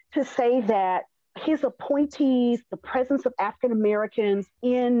here to say that his appointees, the presence of African Americans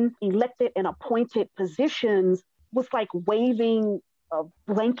in elected and appointed positions was like waving a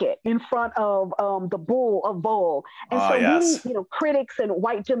blanket in front of the bull of Bull. And so yes. many, critics and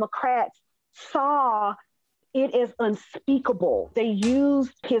white Democrats saw it as unspeakable. They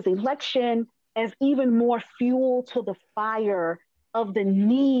used his election as even more fuel to the fire of the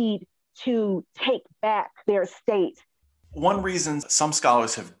need to take back their state. One reason some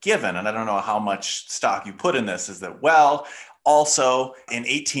scholars have given, and I don't know how much stock you put in this, is that, also in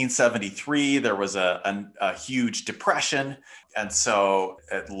 1873, there was a huge depression. And so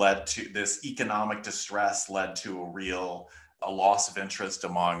it led to this economic distress, led to a loss of interest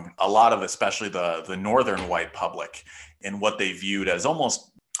among a lot of, especially the northern white public, in what they viewed as almost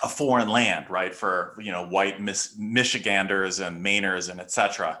a foreign land, right? For, white Michiganders and Mainers and et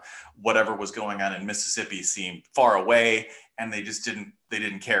cetera. Whatever was going on in Mississippi seemed far away, and they just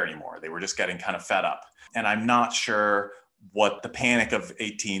didn't care anymore. They were just getting kind of fed up. And I'm not sure what the Panic of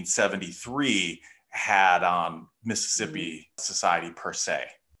 1873 had on Mississippi society per se.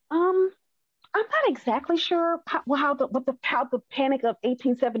 I'm not exactly sure how the Panic of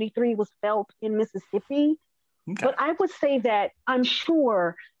 1873 was felt in Mississippi. Okay. But I would say that I'm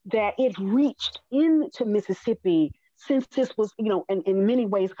sure that it reached into Mississippi, since this was, in many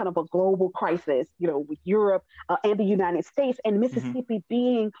ways kind of a global crisis, with Europe and the United States, and Mississippi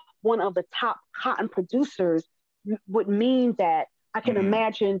being one of the top cotton producers would mean that I can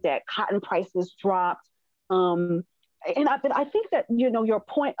imagine that cotton prices dropped. And I think that, your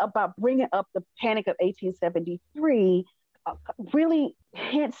point about bringing up the Panic of 1873 really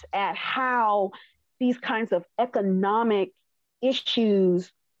hints at how these kinds of economic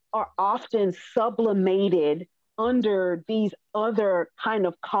issues are often sublimated under these other kind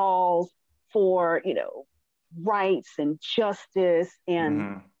of calls for, rights and justice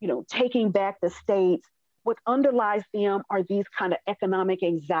and, taking back the states. What underlies them are these kind of economic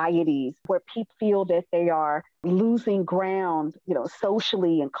anxieties where people feel that they are losing ground,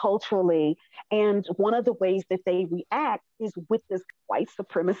 socially and culturally. And one of the ways that they react is with this white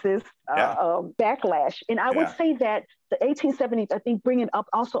supremacist backlash. And I would say that the 1870s, I think, bringing up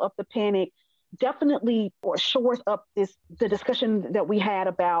the Panic, definitely shores up the discussion that we had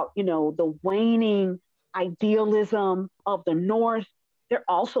about, the waning idealism of the North. They're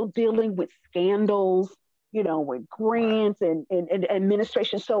also dealing with scandals, with grants and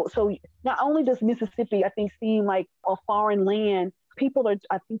administration. So not only does Mississippi, I think, seem like a foreign land,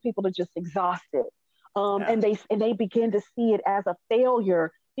 I think people are just exhausted. And they begin to see it as a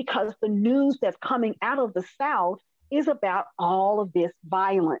failure because the news that's coming out of the South is about all of this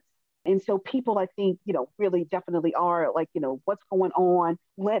violence. And so people, I think, really definitely are like, what's going on?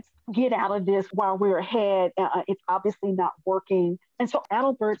 Let's get out of this while we're ahead. It's obviously not working. And so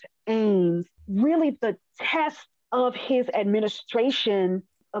Adelbert Ames, really the test of his administration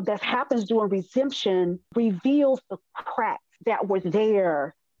that happens during redemption reveals the cracks that were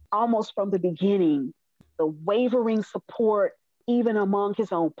there almost from the beginning. The wavering support, even among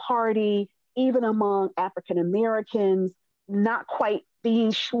his own party, even among African Americans, not quite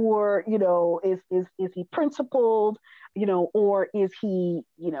being sure, is he principled, or is he,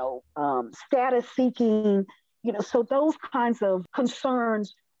 status seeking, so those kinds of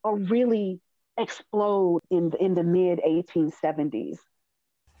concerns are really explode in the mid 1870s.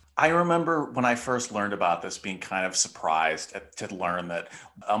 I remember when I first learned about this being kind of surprised to learn that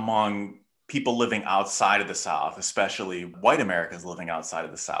among people living outside of the South, especially white Americans living outside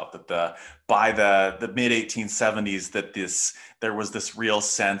of the South, that by the mid 1870s, that there was this real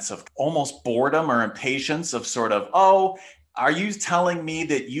sense of almost boredom or impatience of sort of, oh, are you telling me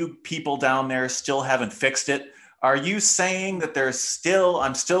that you people down there still haven't fixed it? Are you saying that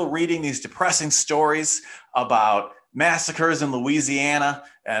I'm still reading these depressing stories about massacres in Louisiana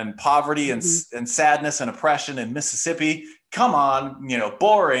and poverty and sadness and oppression in Mississippi? Come on,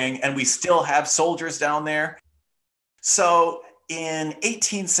 boring. And we still have soldiers down there. So in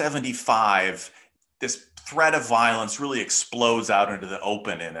 1875, this threat of violence really explodes out into the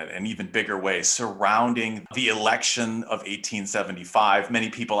open in an even bigger way surrounding the election of 1875. Many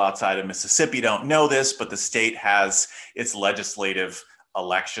people outside of Mississippi don't know this, but the state has its legislative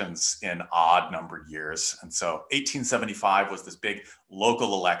elections in odd numbered years. And so 1875 was this big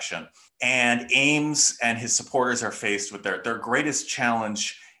local election. And Ames and his supporters are faced with their greatest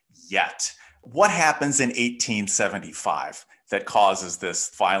challenge yet. What happens in 1875 that causes this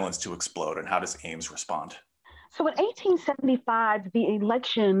violence to explode, and how does Ames respond? So in 1875, the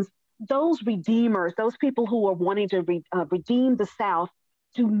elections, those redeemers, those people who are wanting to redeem the South,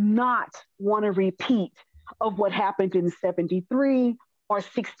 do not want a repeat of what happened in 73 or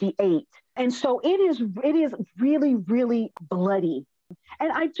 68. And so it is really, really bloody.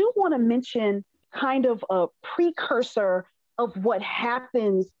 And I do want to mention kind of a precursor of what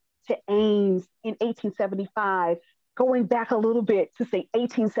happens to Ames in 1875, going back a little bit to say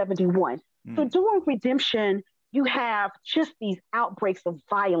 1871. So during Redemption, you have just these outbreaks of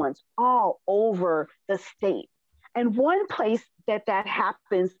violence all over the state. And one place that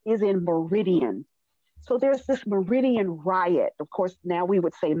happens is in Meridian. So there's this Meridian riot, of course, now we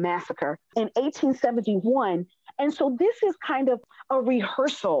would say massacre, in 1871. And so this is kind of a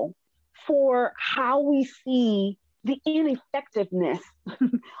rehearsal for how we see the ineffectiveness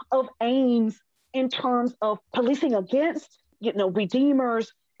of Ames in terms of policing against,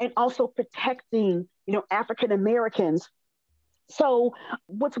 redeemers and also protecting, African Americans. So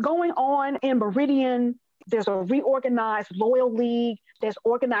what's going on in Meridian, there's a reorganized Loyal League, there's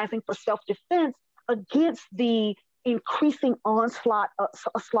organizing for self-defense against the increasing onslaught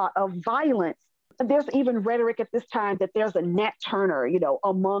of violence. And there's even rhetoric at this time that there's a Nat Turner,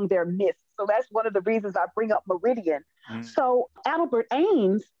 among their midst. So that's one of the reasons I bring up Meridian. So Adelbert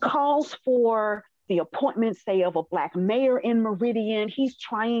Ames calls for the appointment, say, of a Black mayor in Meridian. He's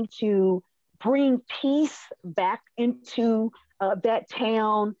trying to bring peace back into that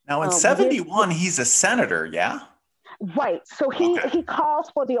town. Now in 71, he's a senator, yeah? Right. So he calls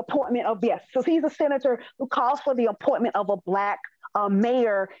for the appointment of, yes. So he's a senator who calls for the appointment of a Black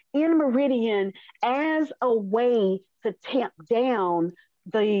mayor in Meridian as a way to tamp down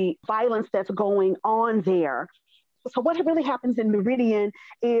the violence that's going on there. So what really happens in Meridian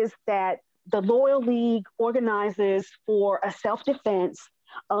is that the Loyal League organizes for a self-defense.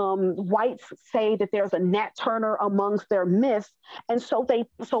 Whites say that there's a Nat Turner amongst their midst. And so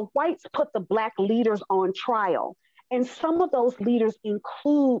whites put the Black leaders on trial. And some of those leaders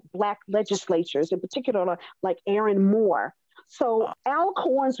include Black legislatures, in particular, like Aaron Moore. So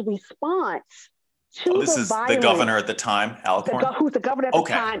Alcorn's response to this is the governor at the time, Alcorn? Who's the governor at the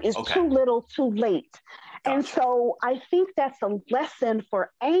time, is too little, too late. Gotcha. And so I think that's a lesson for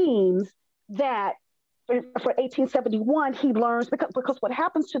Ames that for 1871, he learns, because what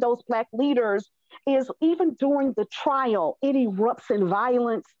happens to those Black leaders is even during the trial, it erupts in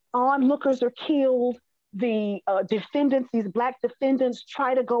violence. Onlookers are killed. The defendants, these Black defendants,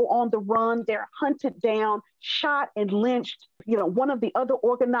 try to go on the run. They're hunted down, shot, and lynched. One of the other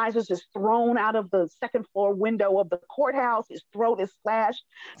organizers is thrown out of the second floor window of the courthouse. His throat is slashed.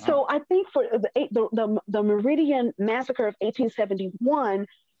 Wow. So I think for the Meridian Massacre of 1871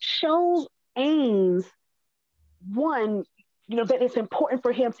 shows Ames, one, that it's important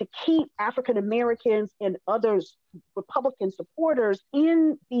for him to keep African Americans and others, Republican supporters,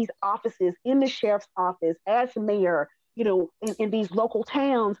 in these offices, in the sheriff's office, as mayor, in these local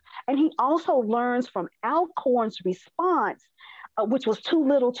towns. And he also learns from Alcorn's response, which was too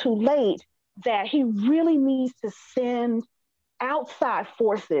little, too late, that he really needs to send outside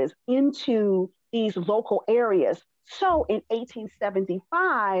forces into these local areas. So in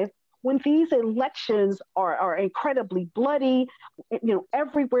 1875, when these elections are incredibly bloody,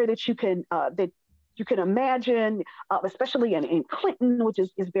 everywhere that you can imagine, especially in Clinton, which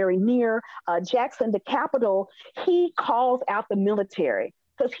is very near Jackson, the capital, he calls out the military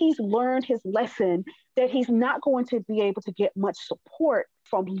because he's learned his lesson that he's not going to be able to get much support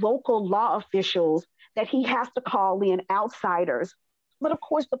from local law officials, that he has to call in outsiders. But of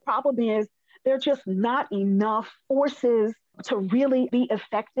course, the problem is there are just not enough forces to really be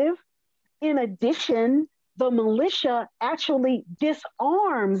effective. In addition, the militia actually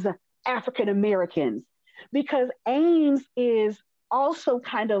disarms African Americans because Ames is also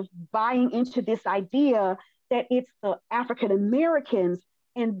kind of buying into this idea that it's the African Americans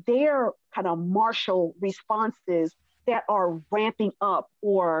and their kind of martial responses that are ramping up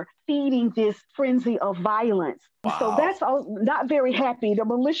or feeding this frenzy of violence. Wow. So that's all not very happy. The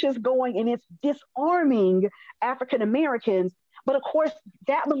militia is going and it's disarming African Americans. But of course,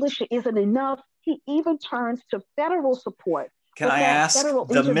 that militia isn't enough. He even turns to federal support. Can I ask,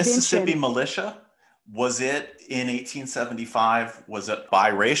 the Mississippi militia, Was it in 1875? Was it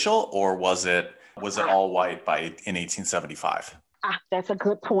biracial, or was it all white in 1875? That's a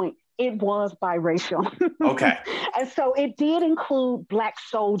good point. It was biracial. Okay. And so it did include Black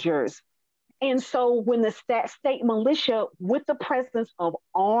soldiers. And so when the state militia, with the presence of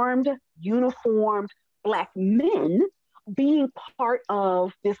armed, uniformed Black men being part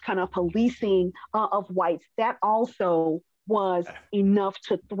of this kind of policing of whites, that also was enough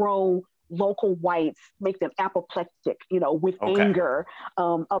to throw local whites, make them apoplectic, with Okay. anger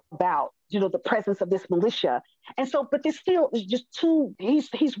about, the presence of this militia. And so, but there's still just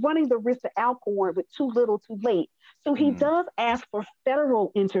he's running the risk of Alcorn with too little too late. So he does ask for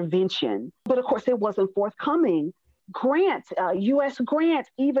federal intervention, but of course it wasn't forthcoming. Grant, U.S. Grant,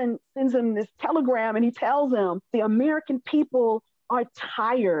 even sends him this telegram and he tells him the American people are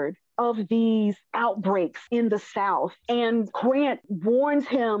tired of these outbreaks in the South. And Grant warns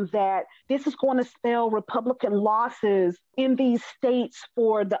him that this is going to spell Republican losses in these states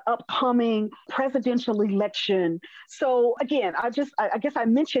for the upcoming presidential election. So again, I guess I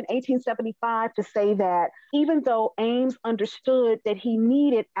mentioned 1875 to say that even though Ames understood that he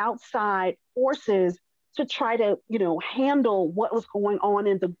needed outside forces to try to, handle what was going on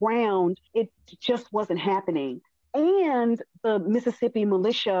in the ground, it just wasn't happening. And the Mississippi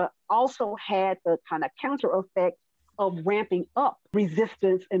militia also had the kind of counter effect of ramping up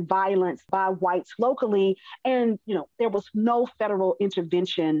resistance and violence by whites locally. And, there was no federal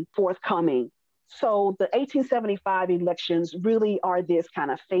intervention forthcoming. So the 1875 elections really are this kind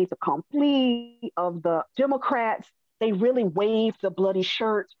of fait accompli of the Democrats. They really waved the bloody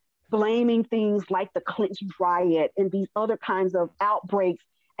shirt, blaming things like the Clinton riot and these other kinds of outbreaks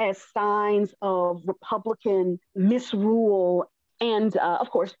as signs of Republican misrule. And of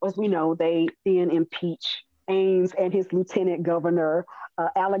course, as we know, they then impeach Ames and his lieutenant governor,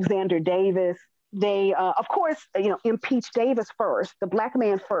 Alexander Davis. They, of course, impeach Davis first, the Black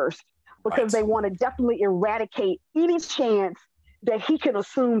man first, because they want to definitely eradicate any chance that he can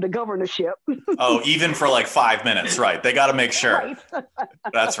assume the governorship. Oh, even for like 5 minutes, right? They got to make sure. Right.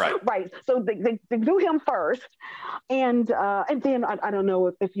 That's right. Right. So they do him first, and then I don't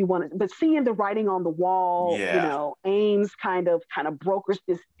know if you want to, but seeing the writing on the wall, Ames kind of brokers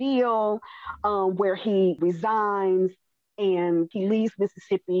this deal where he resigns. And he leaves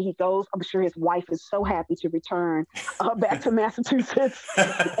Mississippi. He goes, I'm sure his wife is so happy to return back to Massachusetts.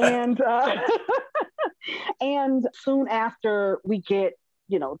 And soon after we get,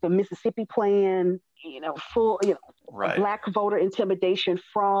 the Mississippi Plan, full, right. Black voter intimidation,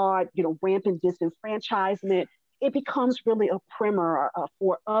 fraud, rampant disenfranchisement. It becomes really a primer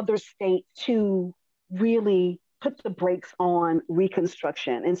for other states to really put the brakes on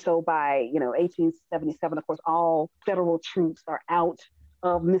Reconstruction. And so by, 1877, of course, all federal troops are out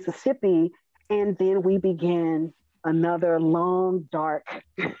of Mississippi. And then we begin another long, dark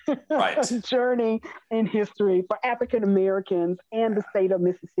journey in history for African Americans and the state of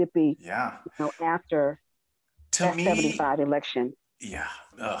Mississippi. Yeah. After that 75 election. Yeah.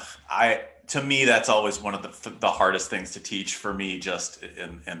 To me, that's always one of the hardest things to teach for me, just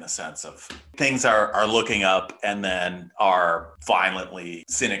in the sense of things are looking up and then are violently,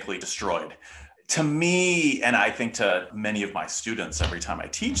 cynically destroyed. To me, and I think to many of my students every time I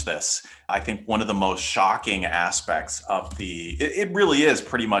teach this, I think one of the most shocking aspects of it really is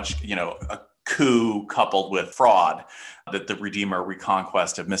pretty much, a coup coupled with fraud, that the Redeemer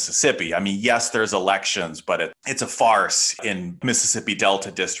Reconquest of Mississippi. I mean, yes, there's elections, but it's a farce in Mississippi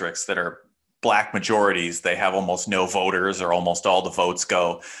Delta districts that are Black majorities. They have almost no voters, or almost all the votes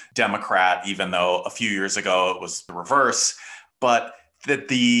go Democrat, even though a few years ago it was the reverse. But that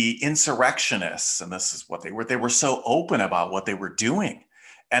the insurrectionists, and this is what they were so open about what they were doing,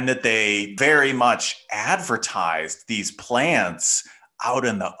 and that they very much advertised these plans out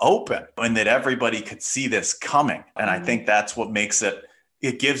in the open, and that everybody could see this coming. And I think that's what makes it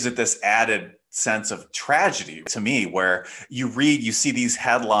gives it this added sense of tragedy to me, where you see these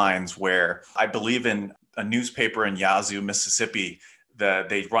headlines where, I believe in a newspaper in Yazoo, Mississippi,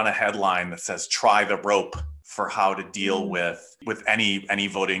 they run a headline that says, "Try the rope," for how to deal with any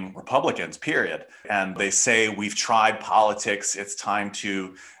voting Republicans, period. And they say, "We've tried politics. It's time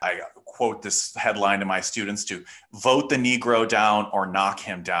to," I quote this headline to my students, "to vote the Negro down or knock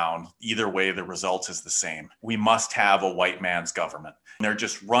him down. Either way, the result is the same. We must have a white man's government." And they're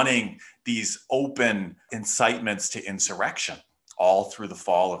just running these open incitements to insurrection all through the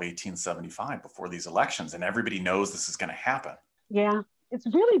fall of 1875 before these elections. And everybody knows this is going to happen. Yeah. It's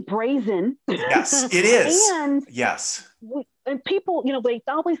really brazen. Yes, it is. And yes. And people, they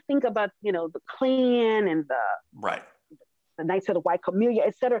always think about, the Klan and the the Knights of the White Camellia,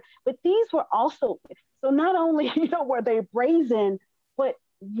 et cetera. But these were also, so not only, were they brazen, but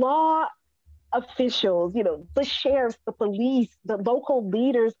law officials, the sheriffs, the police, the local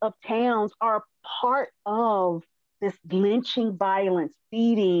leaders of towns are part of this lynching violence,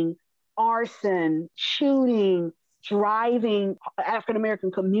 beating, arson, shooting, driving African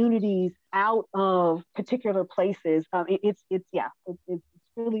American communities out of particular places. It's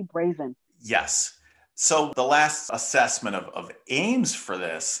really brazen. Yes. So the last assessment of Ames for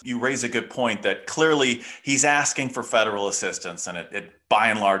this, you raise a good point that clearly he's asking for federal assistance and it by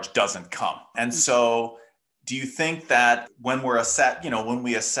and large doesn't come. And so do you think that when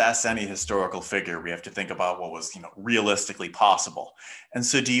we assess any historical figure, we have to think about what was, realistically possible? And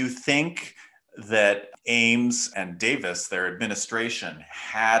so do you think that Ames and Davis, their administration,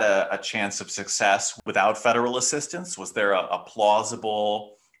 had a chance of success without federal assistance? Was there a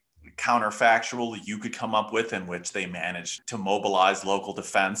plausible counterfactual you could come up with in which they managed to mobilize local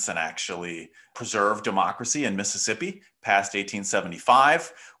defense and actually preserve democracy in Mississippi past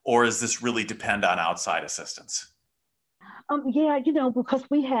 1875? Or does this really depend on outside assistance? Because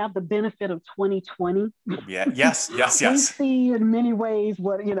we have the benefit of 2020. Yeah. Yes. We see in many ways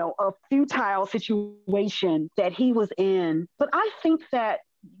what, a futile situation that he was in. But I think that,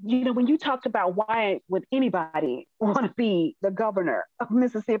 when you talked about why would anybody want to be the governor of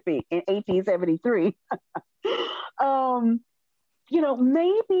Mississippi in 1873,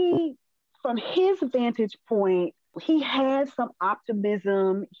 maybe from his vantage point, he had some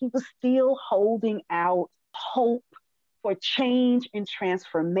optimism. He was still holding out hope for change and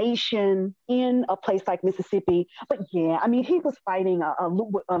transformation in a place like Mississippi. But he was fighting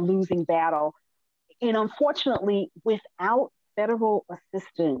a losing battle. And unfortunately, without federal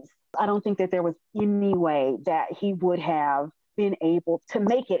assistance, I don't think that there was any way that he would have been able to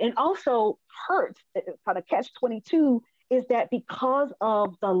make it. And also hurt, kind of catch-22, is that because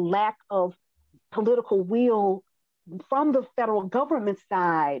of the lack of political will from the federal government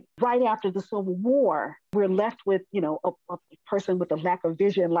side, right after the Civil War, we're left with, a person with a lack of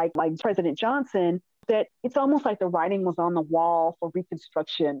vision like President Johnson, that it's almost like the writing was on the wall for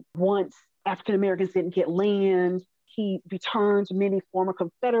Reconstruction. Once African Americans didn't get land, he returned many former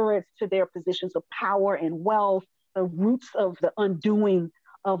Confederates to their positions of power and wealth. The roots of the undoing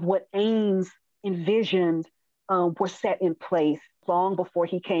of what Ames envisioned were set in place long before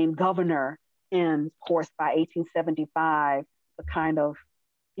he came governor. And of course, by 1875, the kind of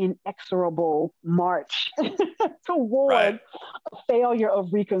inexorable march toward a failure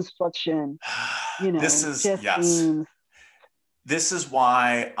of Reconstruction, This is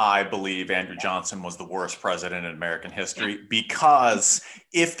why I believe Andrew Johnson was the worst president in American history, because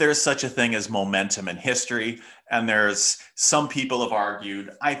if there's such a thing as momentum in history, and there's some people have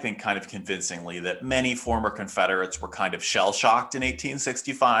argued, I think kind of convincingly, that many former Confederates were kind of shell-shocked in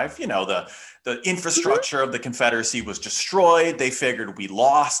 1865. The infrastructure of the Confederacy was destroyed. They figured we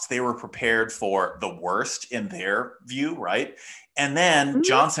lost. They were prepared for the worst in their view, right? And then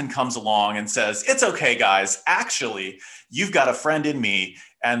Johnson comes along and says, it's okay, guys. Actually, you've got a friend in me,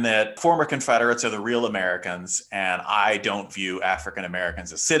 and that former Confederates are the real Americans, and I don't view African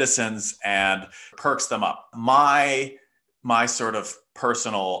Americans as citizens, and perks them up. My sort of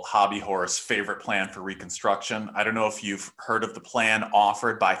personal hobby horse favorite plan for Reconstruction. I don't know if you've heard of the plan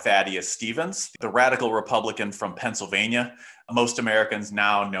offered by Thaddeus Stevens, the radical Republican from Pennsylvania. Most Americans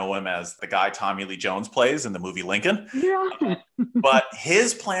now know him as the guy Tommy Lee Jones plays in the movie Lincoln. Yeah. But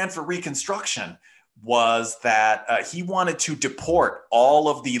his plan for Reconstruction was that he wanted to deport all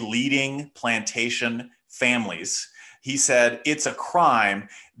of the leading plantation families. He said it's a crime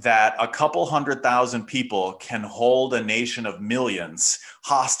that a couple 100,000 people can hold a nation of millions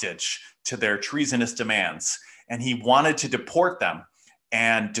hostage to their treasonous demands. And he wanted to deport them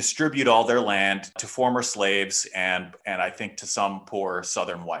and distribute all their land to former slaves and I think to some poor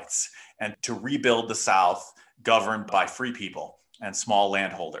Southern whites, and to rebuild the South governed by free people and small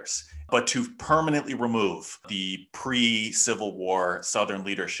landholders, but to permanently remove the pre-Civil War Southern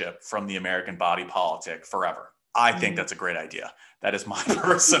leadership from the American body politic forever. I think that's a great idea. That is my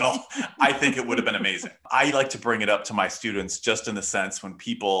personal, I think it would have been amazing. I like to bring it up to my students just in the sense when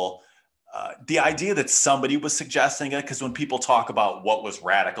people, the idea that somebody was suggesting it, because when people talk about what was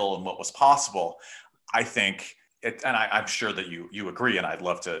radical and what was possible, I think it, and I'm sure that you agree, and I'd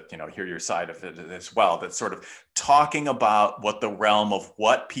love to hear your side of it as well, that sort of talking about what the realm of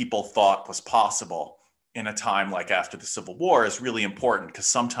what people thought was possible in a time like after the Civil War is really important, because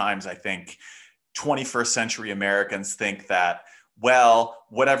sometimes I think 21st century Americans think that, well,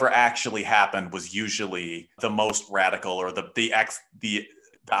 whatever actually happened was usually the most radical or the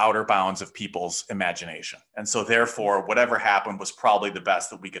the outer bounds of people's imagination. And so therefore, whatever happened was probably the best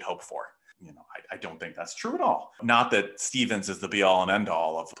that we could hope for. I don't think that's true at all. Not that Stevens is the be all and end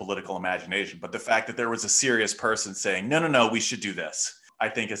all of political imagination, but the fact that there was a serious person saying, no, we should do this, I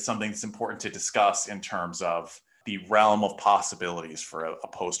think is something that's important to discuss in terms of the realm of possibilities for a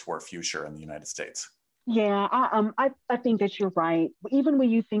post-war future in the United States. Yeah, I think that you're right. Even when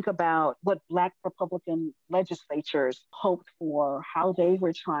you think about what Black Republican legislatures hoped for, how they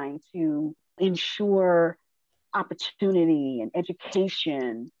were trying to ensure opportunity and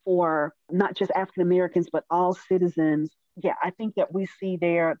education for not just African Americans, but all citizens. Yeah, I think that we see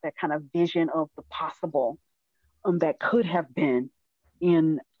there that kind of vision of the possible that could have been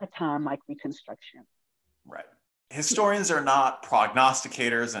in a time like Reconstruction. Right. Historians are not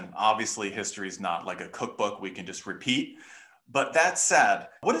prognosticators, and obviously history is not like a cookbook we can just repeat. But that said,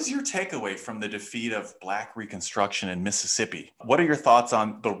 what is your takeaway from the defeat of Black Reconstruction in Mississippi? What are your thoughts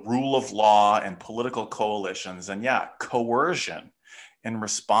on the rule of law and political coalitions and, coercion in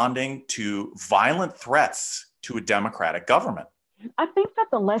responding to violent threats to a democratic government? I think that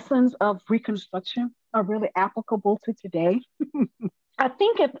the lessons of Reconstruction are really applicable to today. I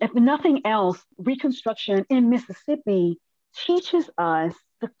think if nothing else, Reconstruction in Mississippi teaches us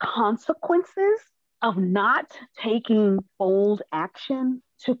the consequences of not taking bold action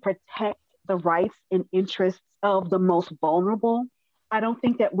to protect the rights and interests of the most vulnerable. I don't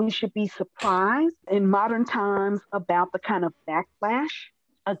think that we should be surprised in modern times about the kind of backlash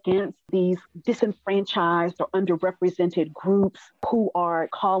against these disenfranchised or underrepresented groups who are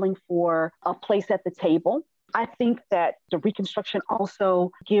calling for a place at the table. I think that the Reconstruction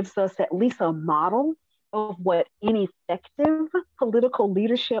also gives us at least a model of what ineffective political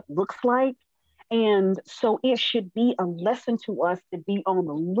leadership looks like. And so it should be a lesson to us to be on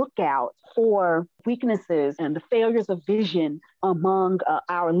the lookout for weaknesses and the failures of vision among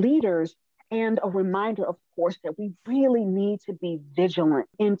our leaders, and a reminder, of course, that we really need to be vigilant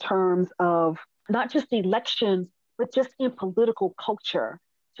in terms of not just elections, but just in political culture,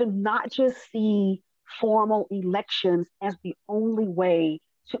 to not just see formal elections as the only way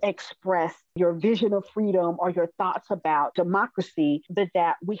to express your vision of freedom or your thoughts about democracy, but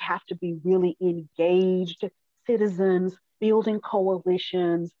that we have to be really engaged citizens, building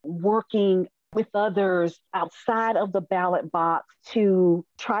coalitions, working with others outside of the ballot box to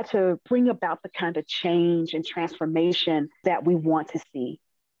try to bring about the kind of change and transformation that we want to see.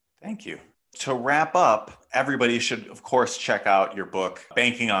 Thank you. To wrap up, everybody should, of course, check out your book,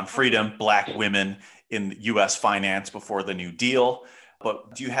 Banking on Freedom, Black Women in U.S. Finance Before the New Deal.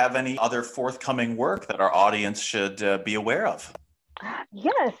 But do you have any other forthcoming work that our audience should be aware of?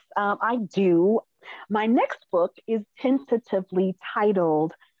 Yes, I do. My next book is tentatively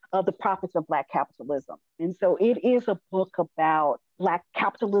titled The Profits of Black Capitalism. And so it is a book about Black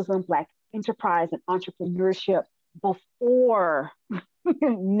capitalism, Black enterprise and entrepreneurship before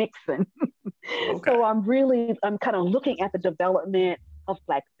Nixon. Okay. So I'm kind of looking at the development of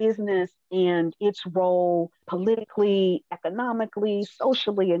Black business and its role politically, economically,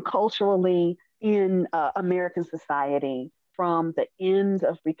 socially, and culturally in American society from the end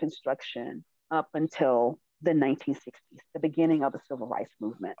of Reconstruction up until the 1960s, the beginning of the Civil Rights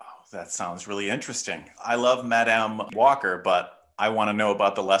Movement. Oh, that sounds really interesting. I love Madame Walker, but I want to know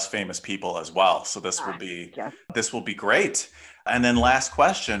about the less famous people as well. So this will be great. And then last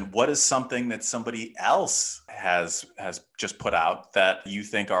question, what is something that somebody else has just put out that you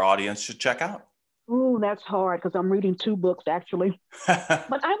think our audience should check out? Ooh, that's hard because I'm reading 2 books actually.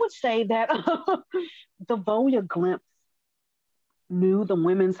 But I would say that Devolia Glimpse, New the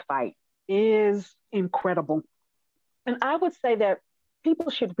Women's Fight, is incredible. And I would say that people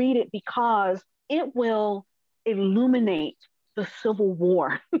should read it because it will illuminate the Civil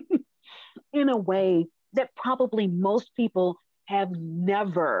War in a way that probably most people have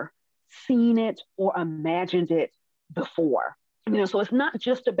never seen it or imagined it before. So it's not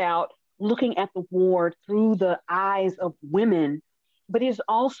just about looking at the war through the eyes of women, but it's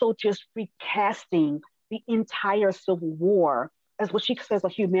also just recasting the entire Civil War as what she says, a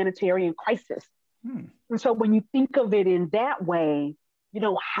humanitarian crisis. And so when you think of it in that way,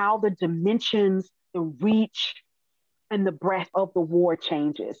 how the dimensions, the reach, and the breadth of the war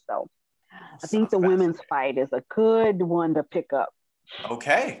changes. So I think the women's fight is a good one to pick up.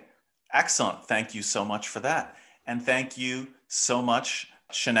 Okay, excellent. Thank you so much for that. And thank you so much,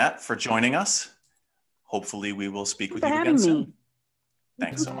 Shanette, for joining us. Hopefully we will speak with you again soon.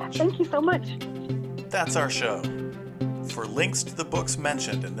 Thanks so much. Thank you so much. That's our show. For links to the books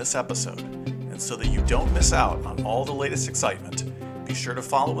mentioned in this episode, and so that you don't miss out on all the latest excitement, be sure to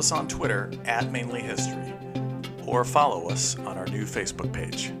follow us on Twitter @MainlyHistory. or follow us on our new Facebook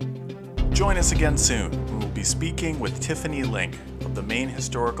page. Join us again soon when we'll be speaking with Tiffany Link of the Maine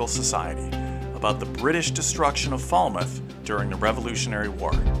Historical Society about the British destruction of Falmouth during the Revolutionary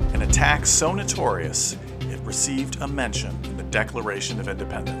War, an attack so notorious it received a mention in the Declaration of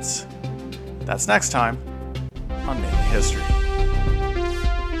Independence. That's next time on Mainly History.